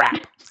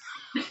crap.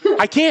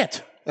 I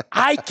can't.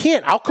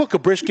 I'll cook a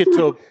brisket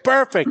to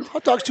perfect.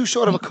 Hot dog's too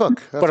short of a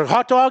cook. But a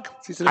hot dog,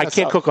 I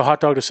can't up. cook a hot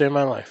dog to save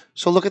my life.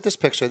 So look at this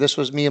picture. This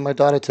was me and my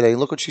daughter today.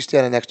 Look what she's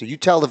standing next to. You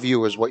tell the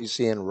viewers what you're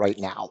seeing right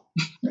now.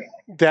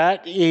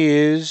 That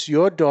is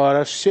your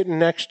daughter sitting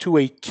next to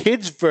a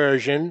kid's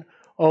version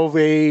of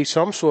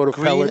some sort of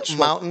Green pellet.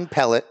 Mountain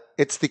pellet.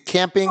 It's the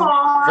camping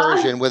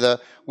version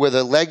where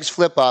the legs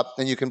flip up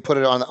and you can put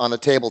it on a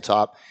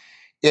tabletop.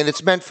 And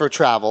it's meant for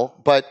travel,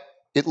 but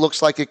it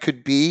looks like it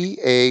could be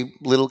a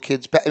little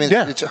kid's pet.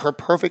 It's her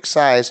perfect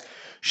size.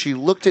 She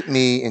looked at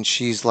me and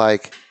she's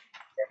like,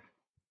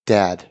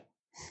 Dad,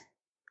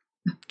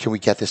 can we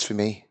get this for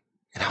me?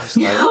 And I was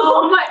like,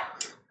 Oh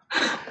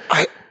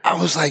my!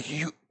 I was like,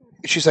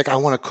 she's like, I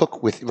want to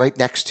cook right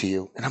next to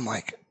you. And I'm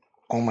like,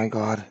 oh my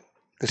God.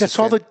 That's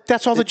all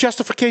the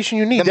justification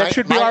you need. That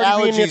should be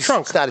already in your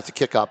trunk. Started to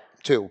kick up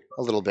too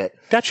a little bit.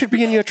 That should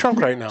be in your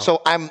trunk right now.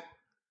 So I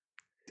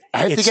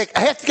have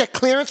to get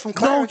clearance from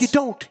Clarence. No, you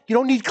don't. You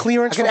don't need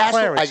clearance from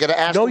Clarence. I got to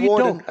ask the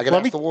warden. I got to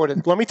ask the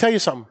warden. Let me tell you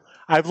something.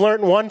 I've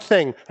learned one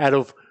thing out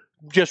of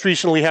just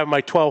recently having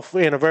my 12th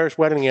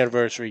wedding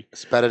anniversary.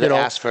 It's better to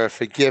ask for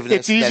forgiveness.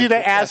 It's easier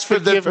to ask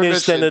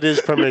forgiveness than it is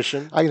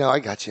permission. I know. I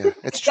got you.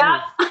 It's true.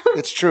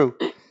 It's true.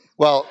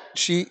 Well,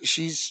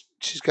 she's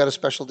got a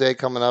special day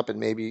coming up, and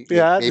maybe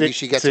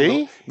she gets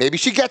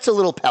a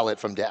little pellet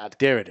from Dad.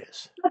 There it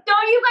is. But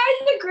don't you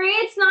guys agree?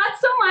 It's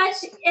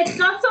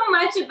not so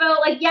much about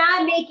like,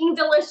 yeah, making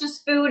delicious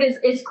food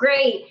is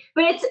great,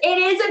 but it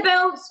is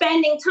about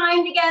spending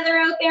time together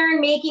out there and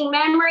making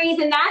memories,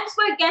 and that's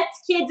what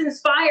gets kids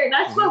inspired.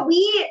 That's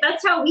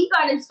that's how we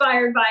got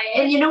inspired by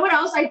it. And you know what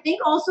else? I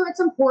think also it's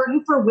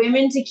important for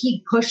women to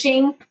keep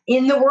pushing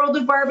in the world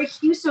of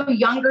barbecue so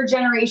younger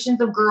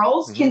generations of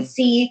girls can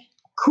see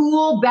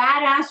cool,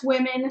 badass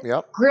women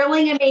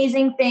grilling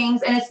amazing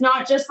things, and it's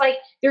not just like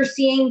they're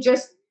seeing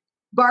just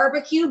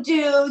barbecue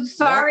dudes.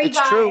 Sorry, it's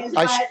guys.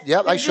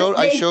 True.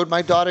 I showed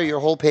my daughter your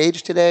whole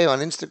page today on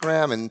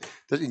Instagram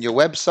and your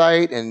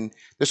website, and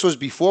this was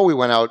before we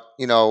went out,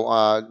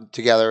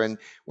 together. And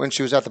when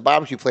she was at the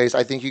barbecue place,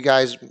 I think you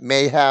guys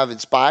may have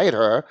inspired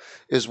her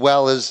as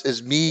well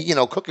as me,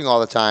 cooking all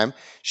the time.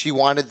 She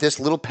wanted this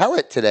little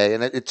pellet today,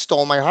 and it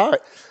stole my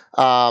heart.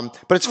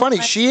 But it's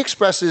funny. She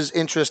expresses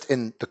interest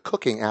in the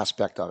cooking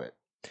aspect of it.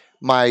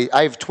 I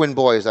have twin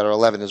boys that are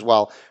 11 as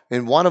well,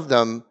 and one of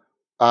them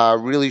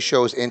really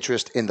shows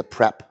interest in the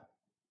prep.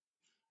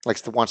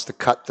 Wants to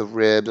cut the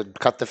ribs and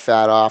cut the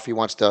fat off. He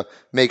wants to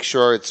make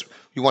sure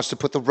he wants to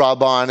put the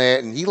rub on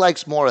it, and he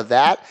likes more of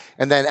that.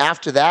 And then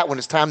after that, when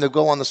it's time to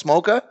go on the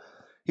smoker,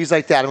 he's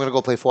like, "Dad, I'm going to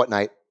go play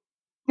Fortnite."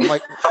 I'm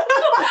like,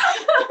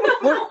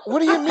 what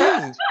do you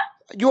mean?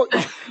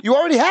 You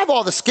already have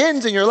all the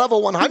skins and you're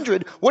level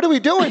 100. What are we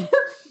doing?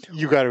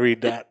 You got to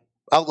read that.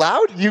 Out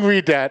loud? You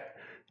read that.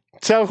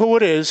 Tell who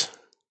it is.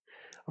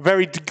 A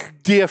very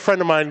dear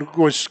friend of mine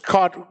was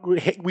caught.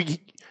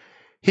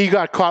 He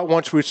got caught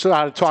once we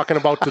started talking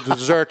about the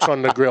desserts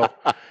on the grill.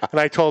 And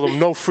I told him,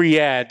 no free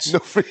ads. No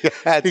free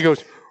ads. He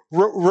goes,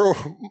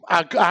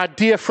 our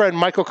dear friend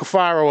Michael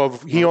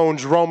Cafaro, he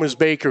owns Roma's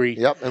Bakery.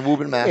 Yep, and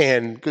Woburn, Mass.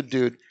 And good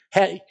dude.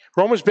 Hey,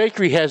 Roma's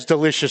Bakery has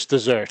delicious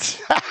desserts.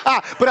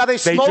 But are they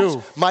smoked? They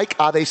do. Mike,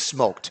 are they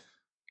smoked?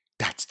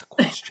 That's the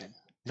question.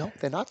 No,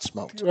 they're not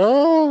smoked.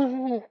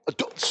 Oh,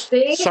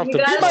 something.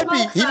 He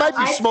might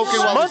be smoking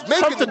while he's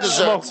making the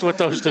desserts. Smoked with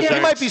those desserts.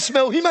 He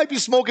might be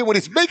smoking when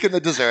he's making the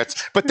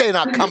desserts, but they're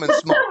not coming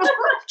smoked.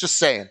 Just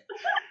saying.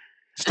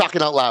 Just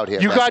talking out loud here.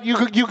 You got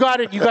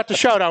it. You got the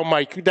shout out,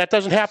 Mike. That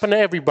doesn't happen to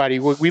everybody.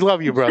 We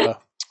love you, brother.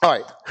 All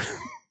right.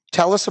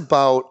 Tell us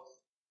about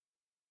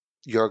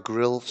your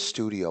grill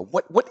studio.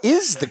 What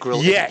is the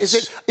grill?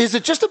 Yes. Is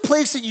it just a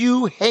place that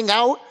you hang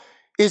out?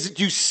 Is it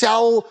you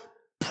sell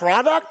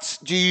products?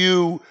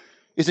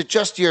 Is it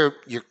just your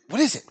what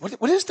is it?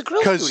 What is the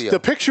grill studio? Because the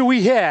picture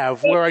we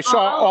have where I saw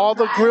all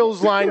the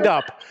grills lined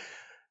up,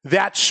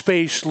 that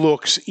space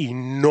looks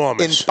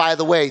enormous. And by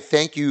the way,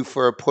 thank you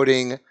for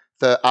putting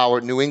our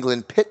New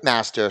England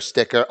Pitmaster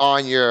sticker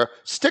on your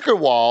sticker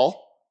wall.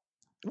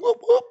 Whoop,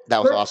 whoop.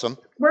 That was awesome.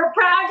 We're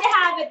proud to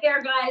have it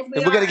there, guys.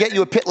 And we're going to get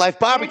you a Pit Life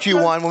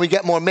Barbecue one when we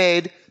get more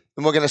made,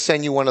 and we're going to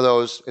send you one of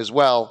those as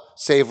well.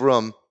 Save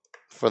room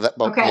for that.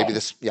 Well, maybe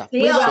this,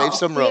 save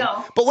some room.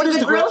 But what is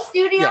the grill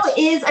studio?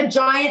 Is a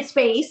giant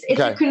space. It's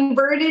a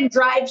converted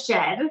drive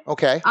shed.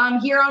 Okay.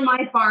 Here on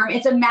my farm,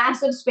 it's a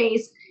massive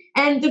space,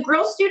 and the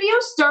grill studio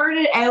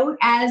started out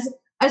as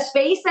a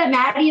space that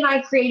Maddie and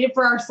I created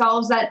for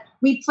ourselves that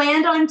we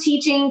planned on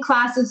teaching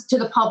classes to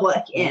the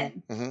public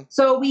in. Mm-hmm.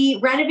 So we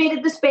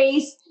renovated the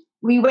space.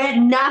 We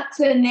went nuts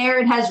in there.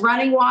 It has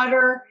running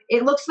water.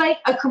 It looks like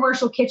a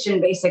commercial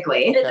kitchen,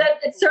 basically. Okay.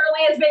 It's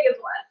certainly as big as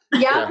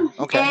one. Yeah.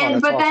 Okay.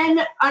 But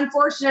then,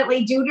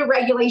 unfortunately, due to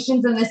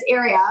regulations in this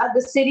area,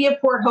 the city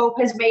of Port Hope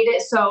has made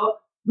it so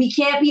we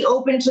can't be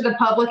open to the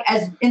public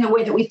as in the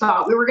way that we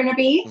thought we were going to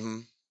be.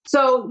 Mm-hmm.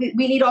 So we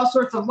need all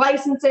sorts of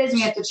licenses.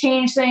 We have to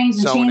change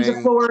things and change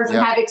the floors and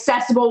have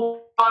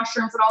accessible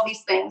washrooms and all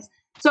these things.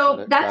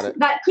 So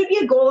that could be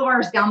a goal of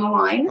ours down the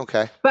line.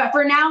 Okay. But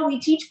for now,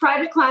 we teach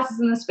private classes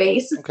in the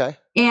space. Okay.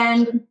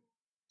 And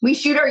we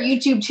shoot our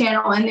YouTube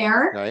channel in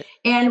there. Right.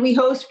 And we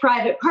host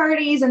private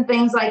parties and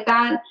things like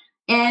that.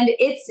 And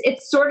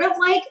it's sort of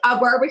like a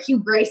barbecue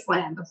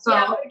Graceland.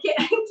 So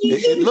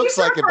it looks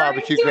like a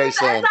barbecue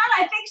Graceland.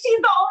 I think she's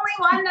the only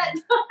one that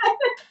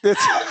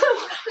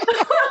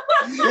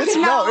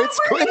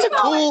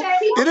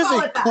it is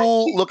a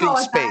cool looking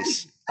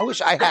space. I wish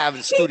I have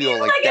a studio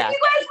like that. If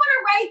you guys want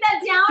to write that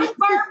down,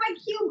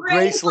 barbecue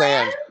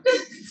Graceland.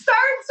 Just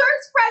start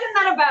spreading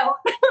that about.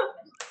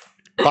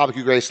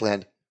 Barbecue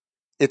Graceland.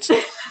 It's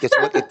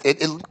what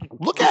it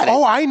look at it.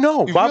 Oh, I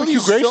know. You Barbecue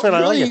Graceland.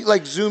 I really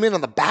like zoom in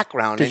on the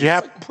background. Pretty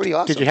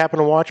awesome. Did you happen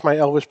to watch my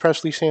Elvis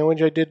Presley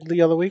sandwich I did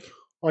the other week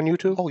on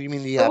YouTube? Oh, you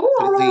mean the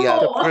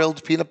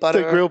grilled peanut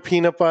butter? The grilled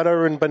peanut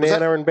butter and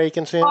banana and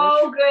bacon sandwich.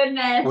 Oh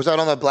goodness! Was that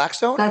on the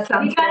Blackstone? You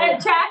gotta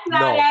check that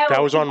out. No,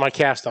 that was on my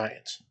cast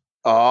irons.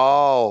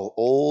 Oh,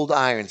 old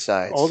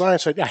Ironsides. Old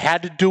Ironsides. I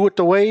had to do it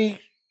the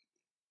way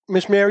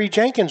Miss Mary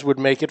Jenkins would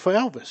make it for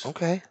Elvis.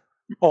 Okay.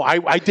 Oh,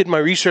 I did my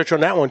research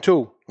on that one,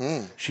 too.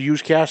 She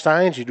used cast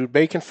irons. You do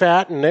bacon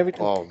fat and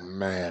everything. Oh,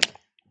 man.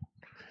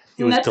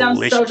 It was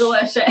delicious. Sounds so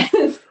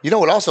delicious. You know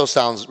what also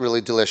sounds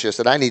really delicious,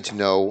 and I need to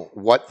know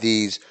what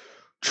these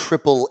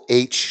Triple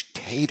H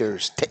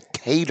taters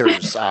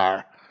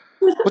are.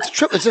 What's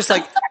triple? Is this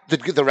like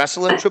the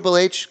wrestler Triple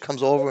H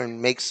comes over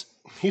and makes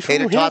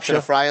tater tots in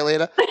a fryer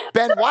later?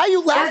 Ben. Why are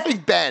you laughing,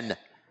 Ben?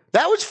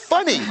 That was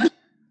funny.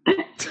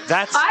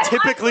 That's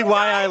typically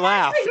why I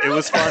laugh. It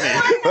was funny.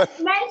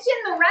 Mention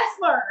the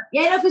wrestler.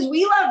 Yeah, no, because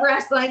we love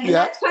wrestling, and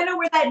Yeah. that's kind of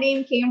where that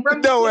name came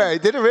from. No way.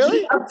 Did it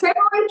really?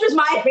 Triple H is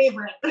my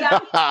favorite.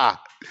 Yeah.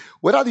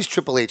 What are these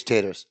Triple H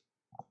taters?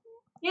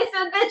 Yeah,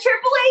 so the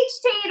Triple H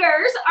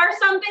taters are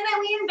something that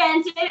we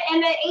invented,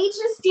 and the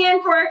H's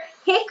stand for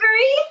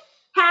Hickory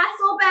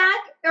Hasselback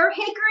or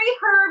Hickory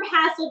Herb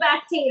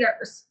Hasselback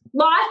taters.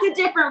 Lots of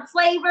different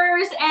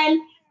flavors, and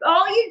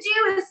all you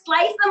do is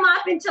slice them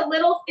up into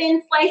little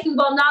thin slices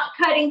while not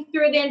cutting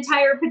through the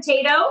entire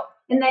potato,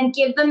 and then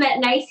give them that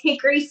nice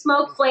hickory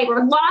smoke flavor.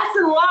 Lots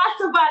and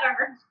lots of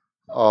butter.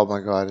 Oh my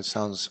God! It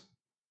sounds.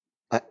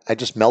 I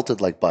just melted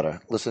like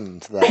butter. Listen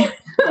to that.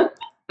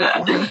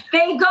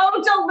 They go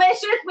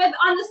delicious with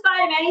on the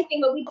side of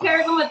anything, but we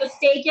paired them with a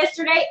steak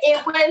yesterday.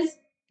 It was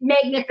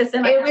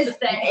magnificent. It was.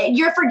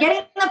 You're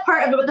forgetting the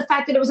part about the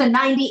fact that it was a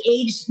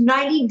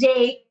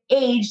 90-day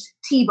aged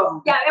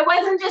T-bone. Yeah, it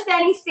wasn't just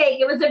any steak.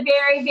 It was a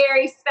very,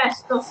 very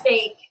special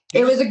steak.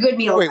 It was a good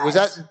meal. Wait, was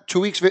guys. that 2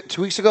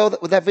 weeks ago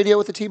with that video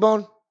with the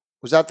T-bone?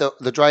 Was that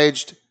the dry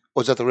aged?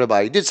 Or was that the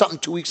ribeye? You did something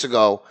 2 weeks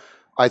ago,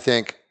 I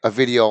think, a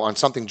video on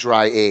something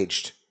dry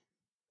aged.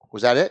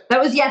 Was that it? That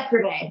was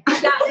yesterday.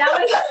 That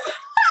was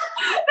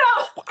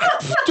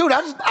Dude,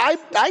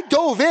 I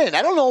dove in.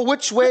 I don't know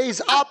which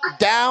way's up,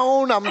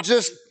 down. I'm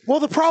just. Well,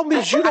 the problem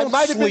is you don't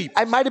sleep.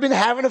 I might have been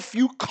having a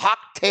few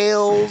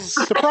cocktails.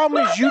 The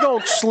problem is you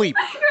don't sleep.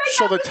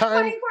 So the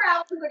time 24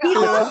 hours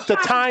ago. the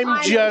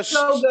time just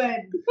so good.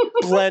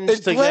 blends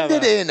It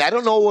blended together. in. I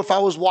don't know if I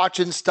was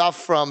watching stuff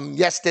from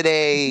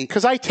yesterday.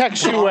 Because I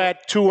text you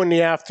at 2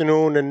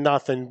 p.m. and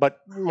nothing, but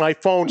my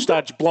phone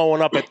starts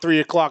blowing up at 3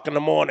 o'clock in the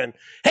morning.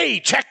 Hey,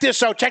 check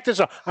this out, check this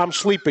out. I'm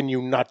sleeping,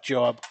 you nut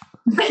job.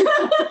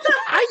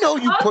 I know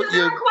you Also, put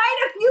there your. were quite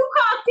a few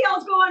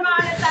cocktails going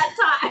on at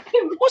that time.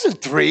 It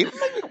wasn't 3, maybe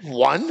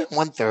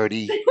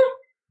 1:30.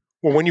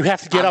 Well, when you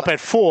have to get up at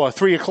 4,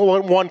 3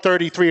 o'clock,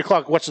 1:30, 3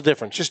 o'clock, what's the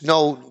difference? Just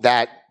know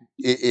that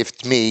if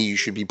it's me, you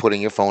should be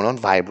putting your phone on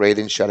vibrate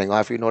and shutting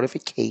off your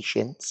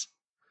notifications.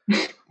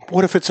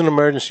 What if it's an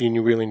emergency and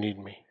you really need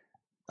me?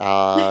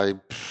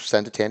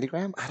 Send a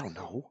Tandygram? I don't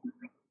know.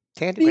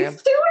 These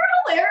Tandygram? two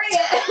are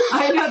hilarious.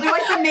 I know they're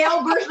like the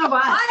male version of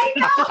us. I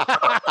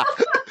know.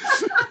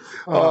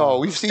 Oh,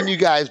 we've seen you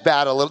guys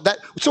battle a little.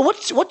 So what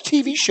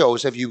TV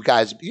shows have you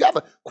guys? You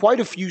have quite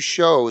a few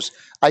shows.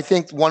 I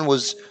think one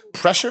was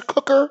Pressure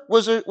Cooker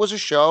was a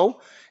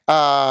show.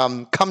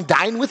 Come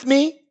Dine With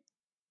Me.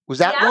 Was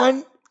that Yeah.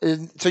 one?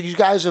 And so you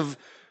guys have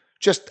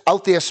just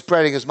out there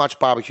spreading as much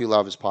barbecue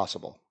love as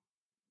possible.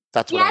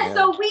 That's what I'm Yeah, hearing.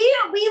 so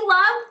we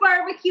love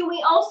barbecue.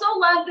 We also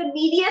love the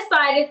media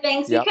side of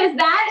things Yep. because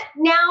that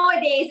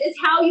nowadays is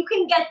how you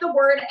can get the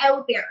word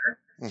out there.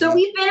 So Mhm.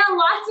 we've been on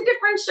lots of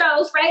different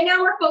shows. Right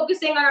now we're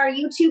focusing on our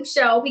YouTube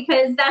show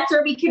because that's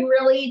where we can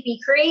really be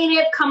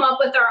creative, come up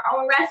with our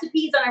own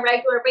recipes on a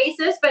regular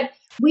basis. But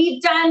we've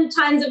done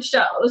tons of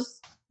shows.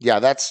 Yeah,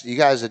 you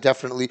guys are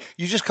definitely.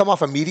 You just come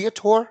off a media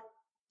tour.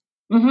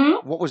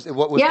 Mm-hmm. What was?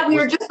 Yeah, we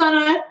were just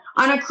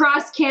on a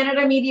cross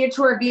Canada media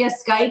tour via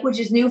Skype, which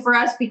is new for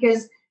us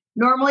because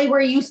normally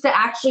we're used to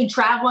actually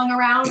traveling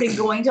around and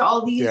going to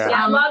all these.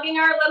 Yeah. Lugging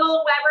our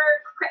little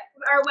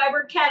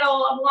Weber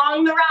kettle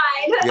along the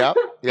ride.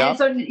 Yep.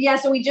 And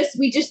so we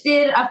just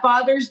did a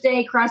Father's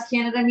Day cross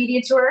Canada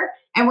media tour,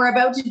 and we're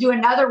about to do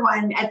another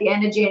one at the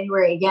end of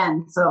January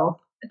again. So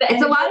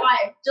It's a lot of-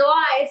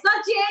 July. It's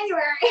not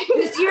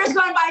January. this year's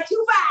gone by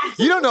too fast.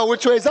 You don't know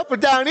which way is up or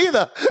down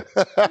either.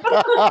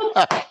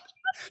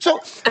 So,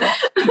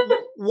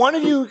 one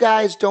of you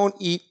guys don't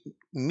eat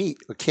meat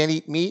or can't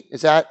eat meat.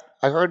 Is that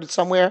I heard it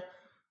somewhere?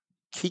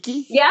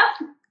 Kiki? Yep,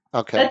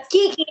 Okay. that's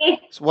Kiki.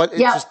 So what? It's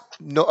Yeah. just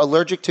no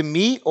allergic to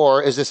meat,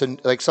 or is this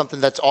like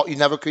something that's all you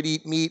never could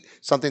eat meat?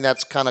 Something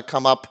that's kind of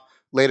come up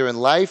later in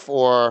life,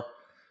 or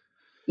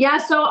Yeah,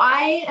 so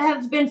I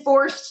have been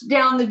forced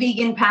down the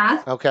vegan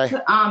path. okay?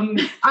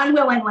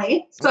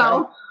 Unwillingly. So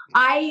Okay.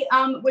 I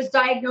was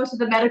diagnosed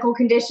with a medical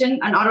condition,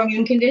 an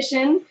autoimmune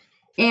condition.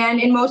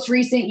 And in most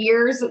recent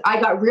years, I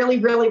got really,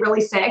 really, really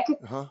sick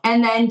Uh-huh.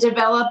 and then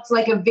developed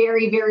like a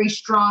very, very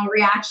strong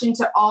reaction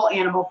to all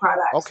animal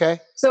products. Okay.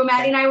 So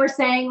Maddie and I were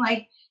saying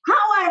like, how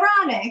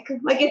ironic.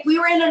 Like if we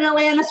were in an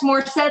Alanis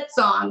Morissette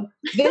song,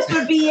 this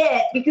would be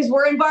it because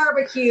we're in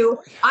barbecue.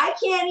 I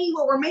can't eat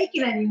what we're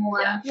making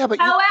anymore. Yeah, but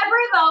However,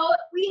 though,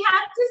 we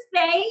have to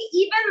say,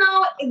 even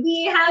though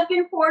we have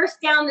been forced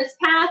down this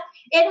path,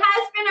 it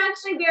has been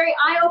actually very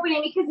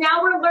eye-opening because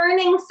now we're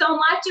learning so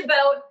much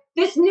about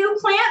this new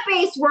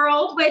plant-based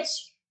world, which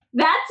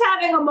that's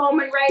having a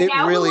moment right It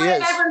now. really Who would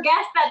is. have ever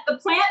guessed that the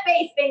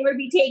plant-based thing would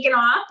be taken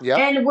off? yeah.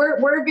 And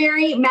we're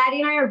very,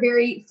 Maddie and I are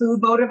very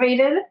food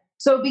motivated.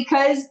 So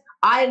because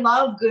I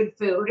love good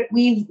food,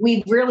 we've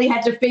really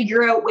had to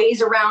figure out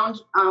ways around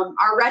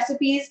our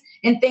recipes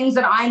and things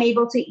that I'm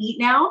able to eat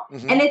now.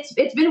 Mhm. And it's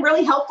been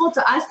really helpful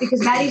to us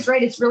because Maddie's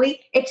right. It's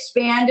really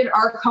expanded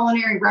our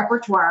culinary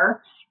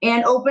repertoire.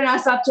 and open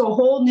us up to a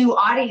whole new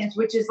audience,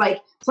 which is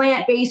like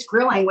plant-based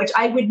grilling, which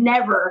I would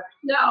never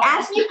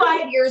ask me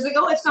 5 years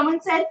ago if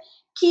someone said,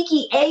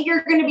 Kiki, A,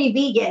 you're going to be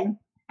vegan,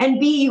 and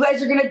B, you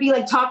guys are going to be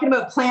like talking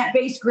about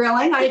plant-based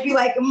grilling. I'd be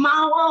like,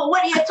 Mama,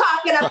 what are you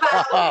talking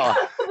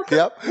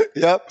about?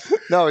 Yep.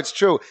 No, it's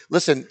true.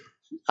 Listen,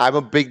 I'm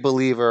a big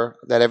believer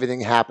that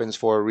everything happens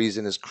for a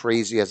reason, as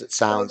crazy as it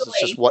sounds. Totally.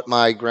 It's just what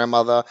my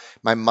grandmother,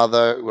 my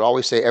mother would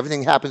always say,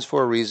 everything happens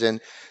for a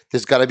reason.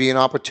 There's got to be an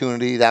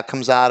opportunity that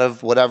comes out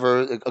of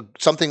whatever.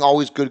 Something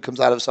always good comes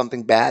out of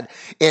something bad.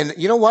 And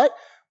you know what?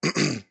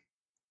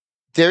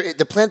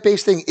 The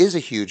plant-based thing is a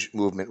huge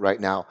movement right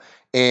now.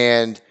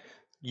 And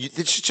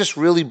it just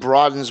really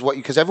broadens what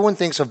you, because everyone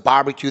thinks of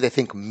barbecue, they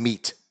think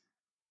meat.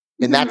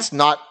 And that's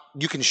not,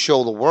 you can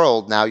show the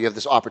world now, you have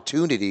this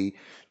opportunity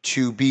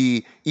to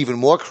be even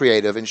more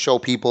creative and show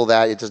people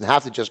that it doesn't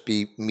have to just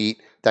be meat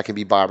that can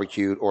be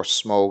barbecued or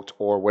smoked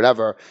or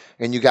whatever.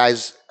 And you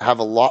guys have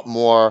a lot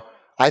more,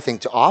 I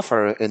think, to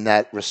offer in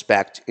that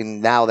respect.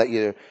 And now that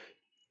you're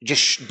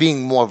just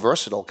being more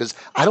versatile, because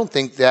I don't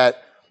think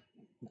that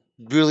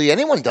really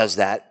anyone does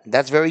that.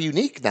 That's very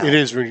unique now. It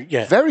is,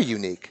 yeah. Very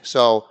unique.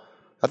 So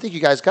I think you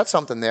guys got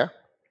something there.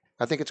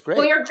 I think it's great.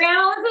 Well, your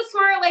grandma was a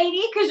smart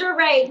lady, because you're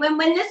right. When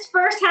this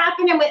first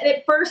happened and when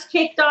it first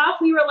kicked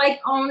off, we were like,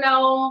 oh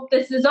no,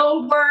 this is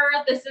over.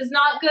 This is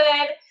not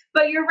good.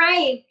 But you're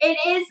right. It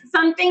is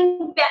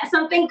something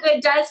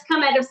good does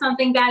come out of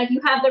something bad if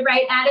you have the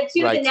right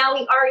attitude. Right. And now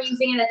we are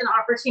using it as an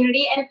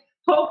opportunity and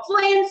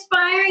hopefully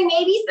inspiring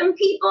maybe some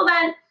people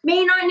that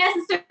may not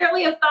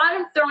necessarily have thought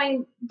of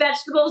throwing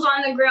vegetables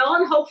on the grill.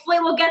 And hopefully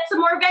we'll get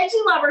some more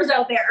veggie lovers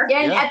out there.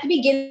 Yeah, and at the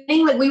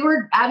beginning, like, we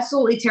were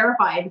absolutely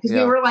terrified because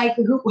we were like,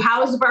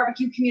 how is the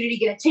barbecue community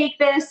going to take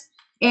this?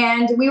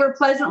 And we were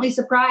pleasantly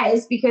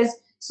surprised because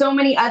so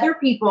many other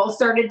people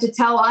started to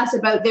tell us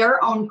about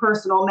their own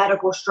personal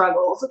medical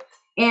struggles.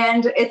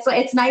 And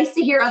it's nice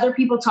to hear other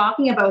people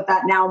talking about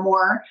that now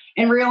more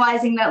and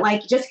realizing that,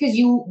 like, just because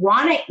you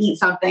want to eat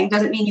something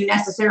doesn't mean you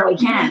necessarily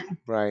can.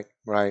 Right.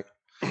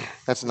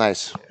 That's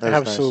nice.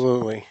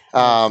 Absolutely.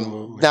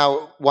 Absolutely.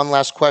 Now, one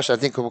last question. I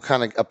think we're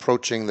kind of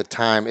approaching the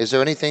time. Is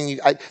there anything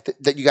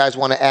that you guys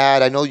want to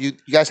add? I know you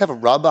guys have a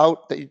rub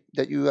out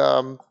that you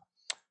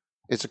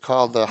is it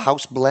called the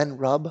House Blend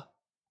Rub?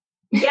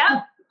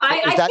 Yeah.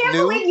 I can't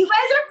new? believe you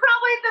guys are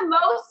probably the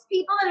most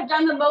people that have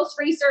done the most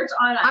research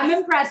on us. I'm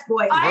impressed,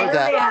 boys. heard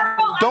that.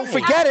 Don't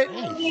forget it.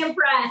 I'm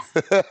impressed.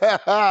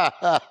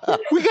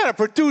 We got a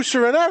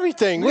producer and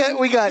everything.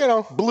 We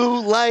got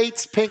blue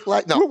lights, pink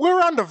lights. No.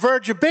 We're on the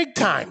verge of big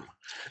time.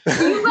 You guys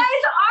are.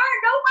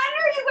 No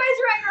wonder you guys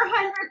are at your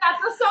 100th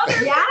episode.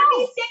 There's going to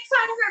be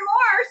 600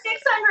 more,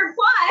 600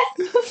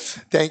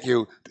 plus. Thank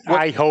you.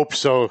 I hope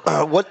so.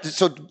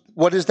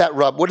 What is that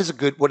rub? What does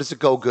it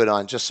go good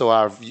on? Just so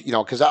our,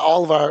 because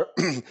all of our,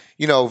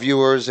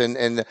 viewers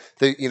and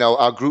the,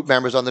 our group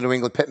members on the New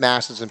England Pit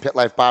Masters and Pit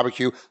Life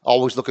Barbecue,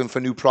 always looking for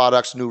new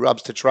products, new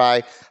rubs to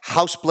try.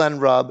 House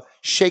Blend Rub,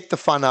 shake the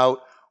fun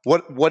out.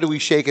 What are we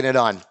shaking it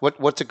on?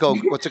 What's it go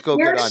good on?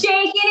 You're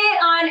shaking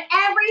it on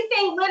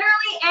everything,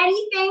 literally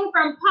anything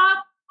from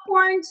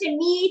popcorn to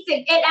meat.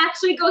 It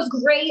actually goes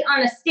great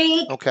on a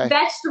steak,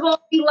 vegetables.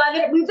 We love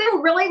it. We've been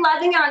really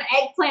loving it on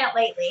eggplant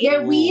lately.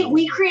 Yeah, we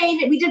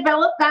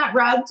developed that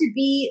rub to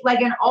be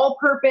like an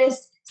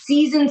all-purpose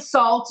seasoned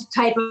salt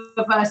type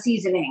of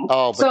seasoning.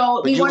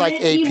 So we wanted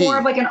it to be more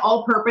of like an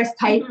all-purpose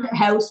type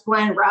house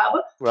blend rub.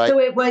 Right. So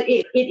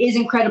it is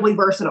incredibly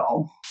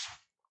versatile.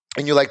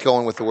 And you like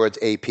going with the words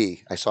AP.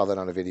 I saw that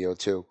on a video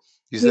too.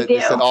 You said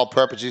all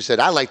purpose. You said,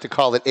 I like to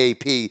call it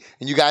AP.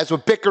 And you guys were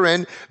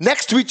bickering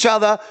next to each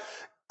other,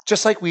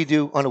 just like we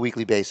do on a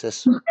weekly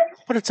basis.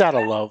 But it's out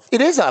of love. It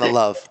is out of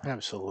love.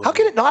 Absolutely. How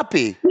can it not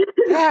be?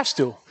 It has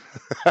to.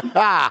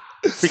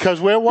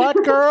 Because we're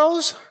what,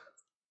 girls?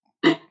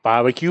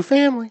 Barbecue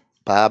family.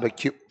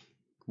 Barbecue.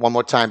 One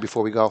more time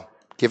before we go.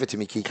 Give it to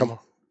me, Kiki. Come on.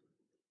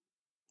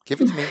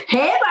 Give it to me.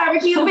 Hey,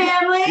 barbecue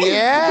family.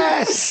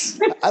 Yes.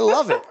 I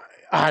love it.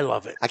 I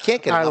love it. I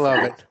can't get enough. I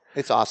love it.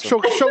 It's awesome. So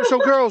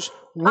girls,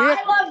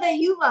 I love that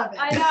you love it.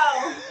 I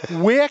know.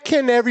 Where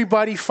can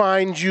everybody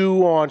find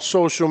you on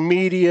social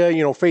media?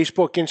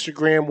 Facebook,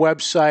 Instagram,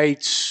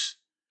 websites.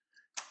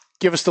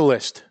 Give us the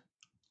list.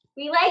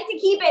 We like to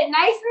keep it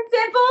nice and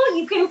simple.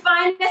 You can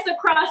find us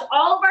across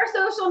all of our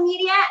social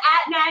media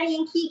at Maddie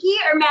and Kiki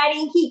or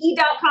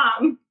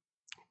MaddieandKiki.com.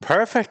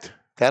 Perfect.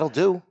 That'll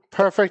do.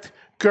 Perfect.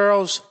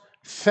 Girls,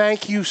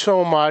 thank you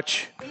so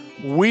much.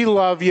 We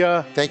love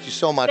you. Thank you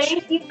so much.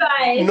 Thank you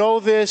guys. Know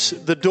this,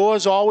 the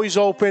door's always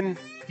open.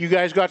 You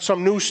guys got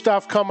some new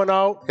stuff coming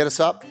out. Hit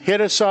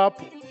us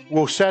up.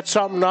 We'll set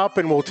something up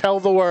and we'll tell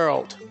the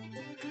world.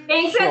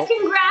 Thanks, guys.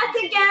 Congrats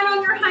again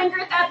on your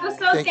 100th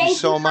episode. Thank you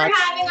so much for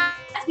having us.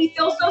 We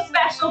feel so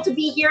special to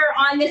be here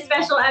on this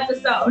special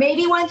episode.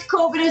 Maybe once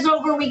COVID is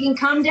over, we can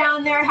come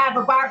down there, have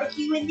a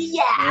barbecue in the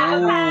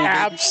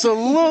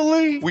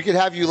Absolutely. We could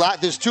have you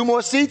there's 2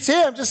 more seats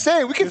here. I'm just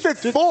saying. We can fit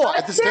 4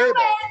 at this table.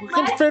 We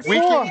can fit 4. We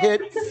can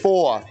hit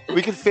 4.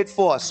 We can fit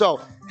 4.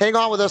 So hang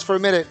on with us for a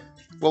minute.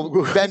 Well,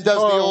 Ben does the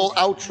old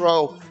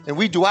outro, and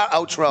we do our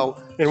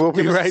outro. And we'll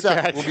be Give us a right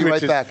sec. back. We'll be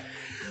right back.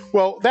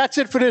 Well, that's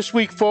it for this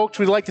week, folks.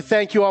 We'd like to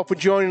thank you all for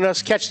joining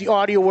us. Catch the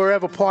audio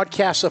wherever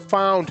podcasts are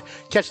found.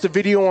 Catch the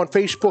video on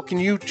Facebook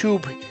and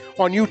YouTube.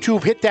 On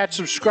YouTube, hit that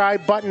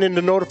subscribe button and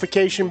the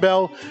notification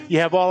bell. You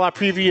have all our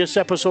previous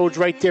episodes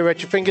right there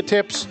at your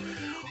fingertips.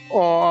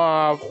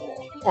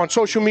 On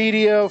social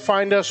media,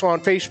 find us on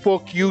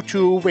Facebook,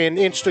 YouTube, and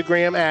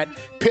Instagram at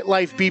Pit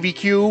Life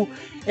BBQ.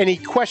 Any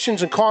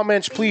questions and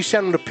comments, please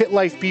send them to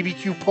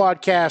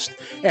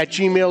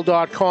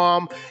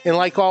pitlifebbqpodcast@gmail.com. And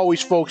like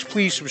always, folks,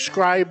 please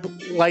subscribe,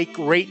 like,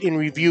 rate, and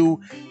review.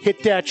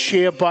 Hit that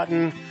share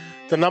button.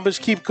 The numbers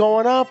keep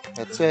going up.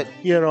 That's it.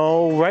 You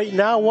know, right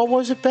now, what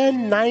was it,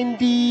 Ben?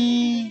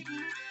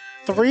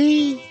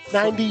 93?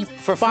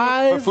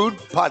 95? For food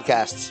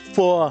podcasts.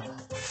 For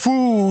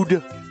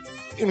food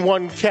in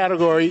one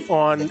category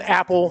on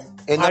Apple,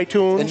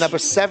 iTunes. And number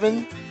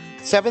seventh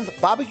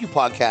barbecue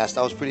podcast.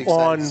 I was pretty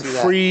excited on to see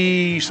that.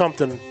 free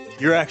something.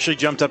 You're actually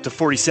jumped up to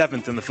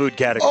 47th in the food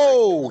category.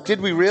 Oh,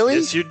 did we really?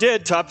 Yes, you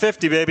did. Top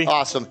 50, baby.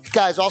 Awesome.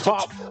 Guys,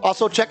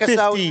 also check us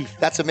out. 50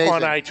 That's amazing.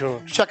 on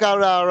iTunes. Check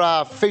out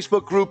our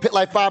Facebook group, Pit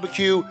Life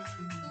Barbecue,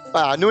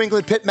 New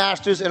England Pit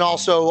Masters, and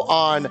also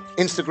on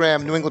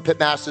Instagram, New England Pit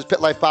Masters,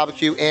 Pit Life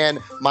Barbecue, and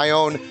my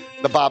own,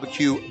 The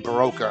Barbecue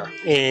Broker.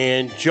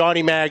 And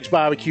Johnny Mag's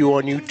Barbecue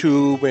on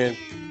YouTube, and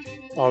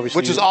obviously,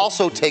 Which is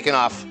also taken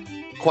off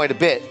quite a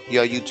bit,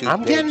 your YouTube I'm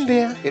page. getting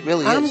there. It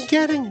really I'm is.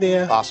 getting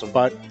there. Awesome.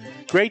 But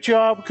great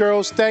job,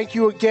 girls. Thank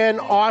you again.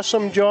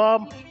 Awesome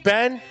job.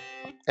 Ben,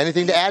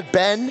 Anything to add,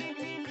 Ben?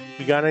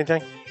 you got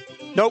anything?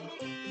 Nope.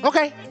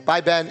 Okay.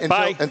 Bye, Ben.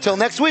 Bye. Until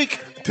next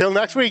week. Till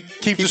next week.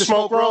 Keep the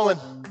smoke rolling.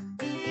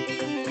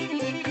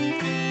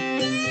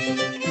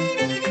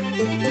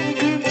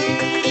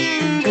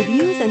 The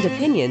views and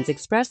opinions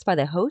expressed by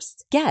the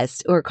hosts,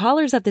 guests, or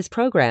callers of this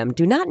program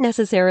do not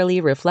necessarily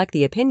reflect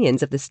the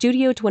opinions of the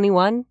Studio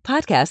 21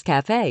 Podcast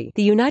Cafe,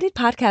 the United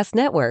Podcast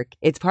Network,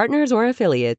 its partners, or affiliates.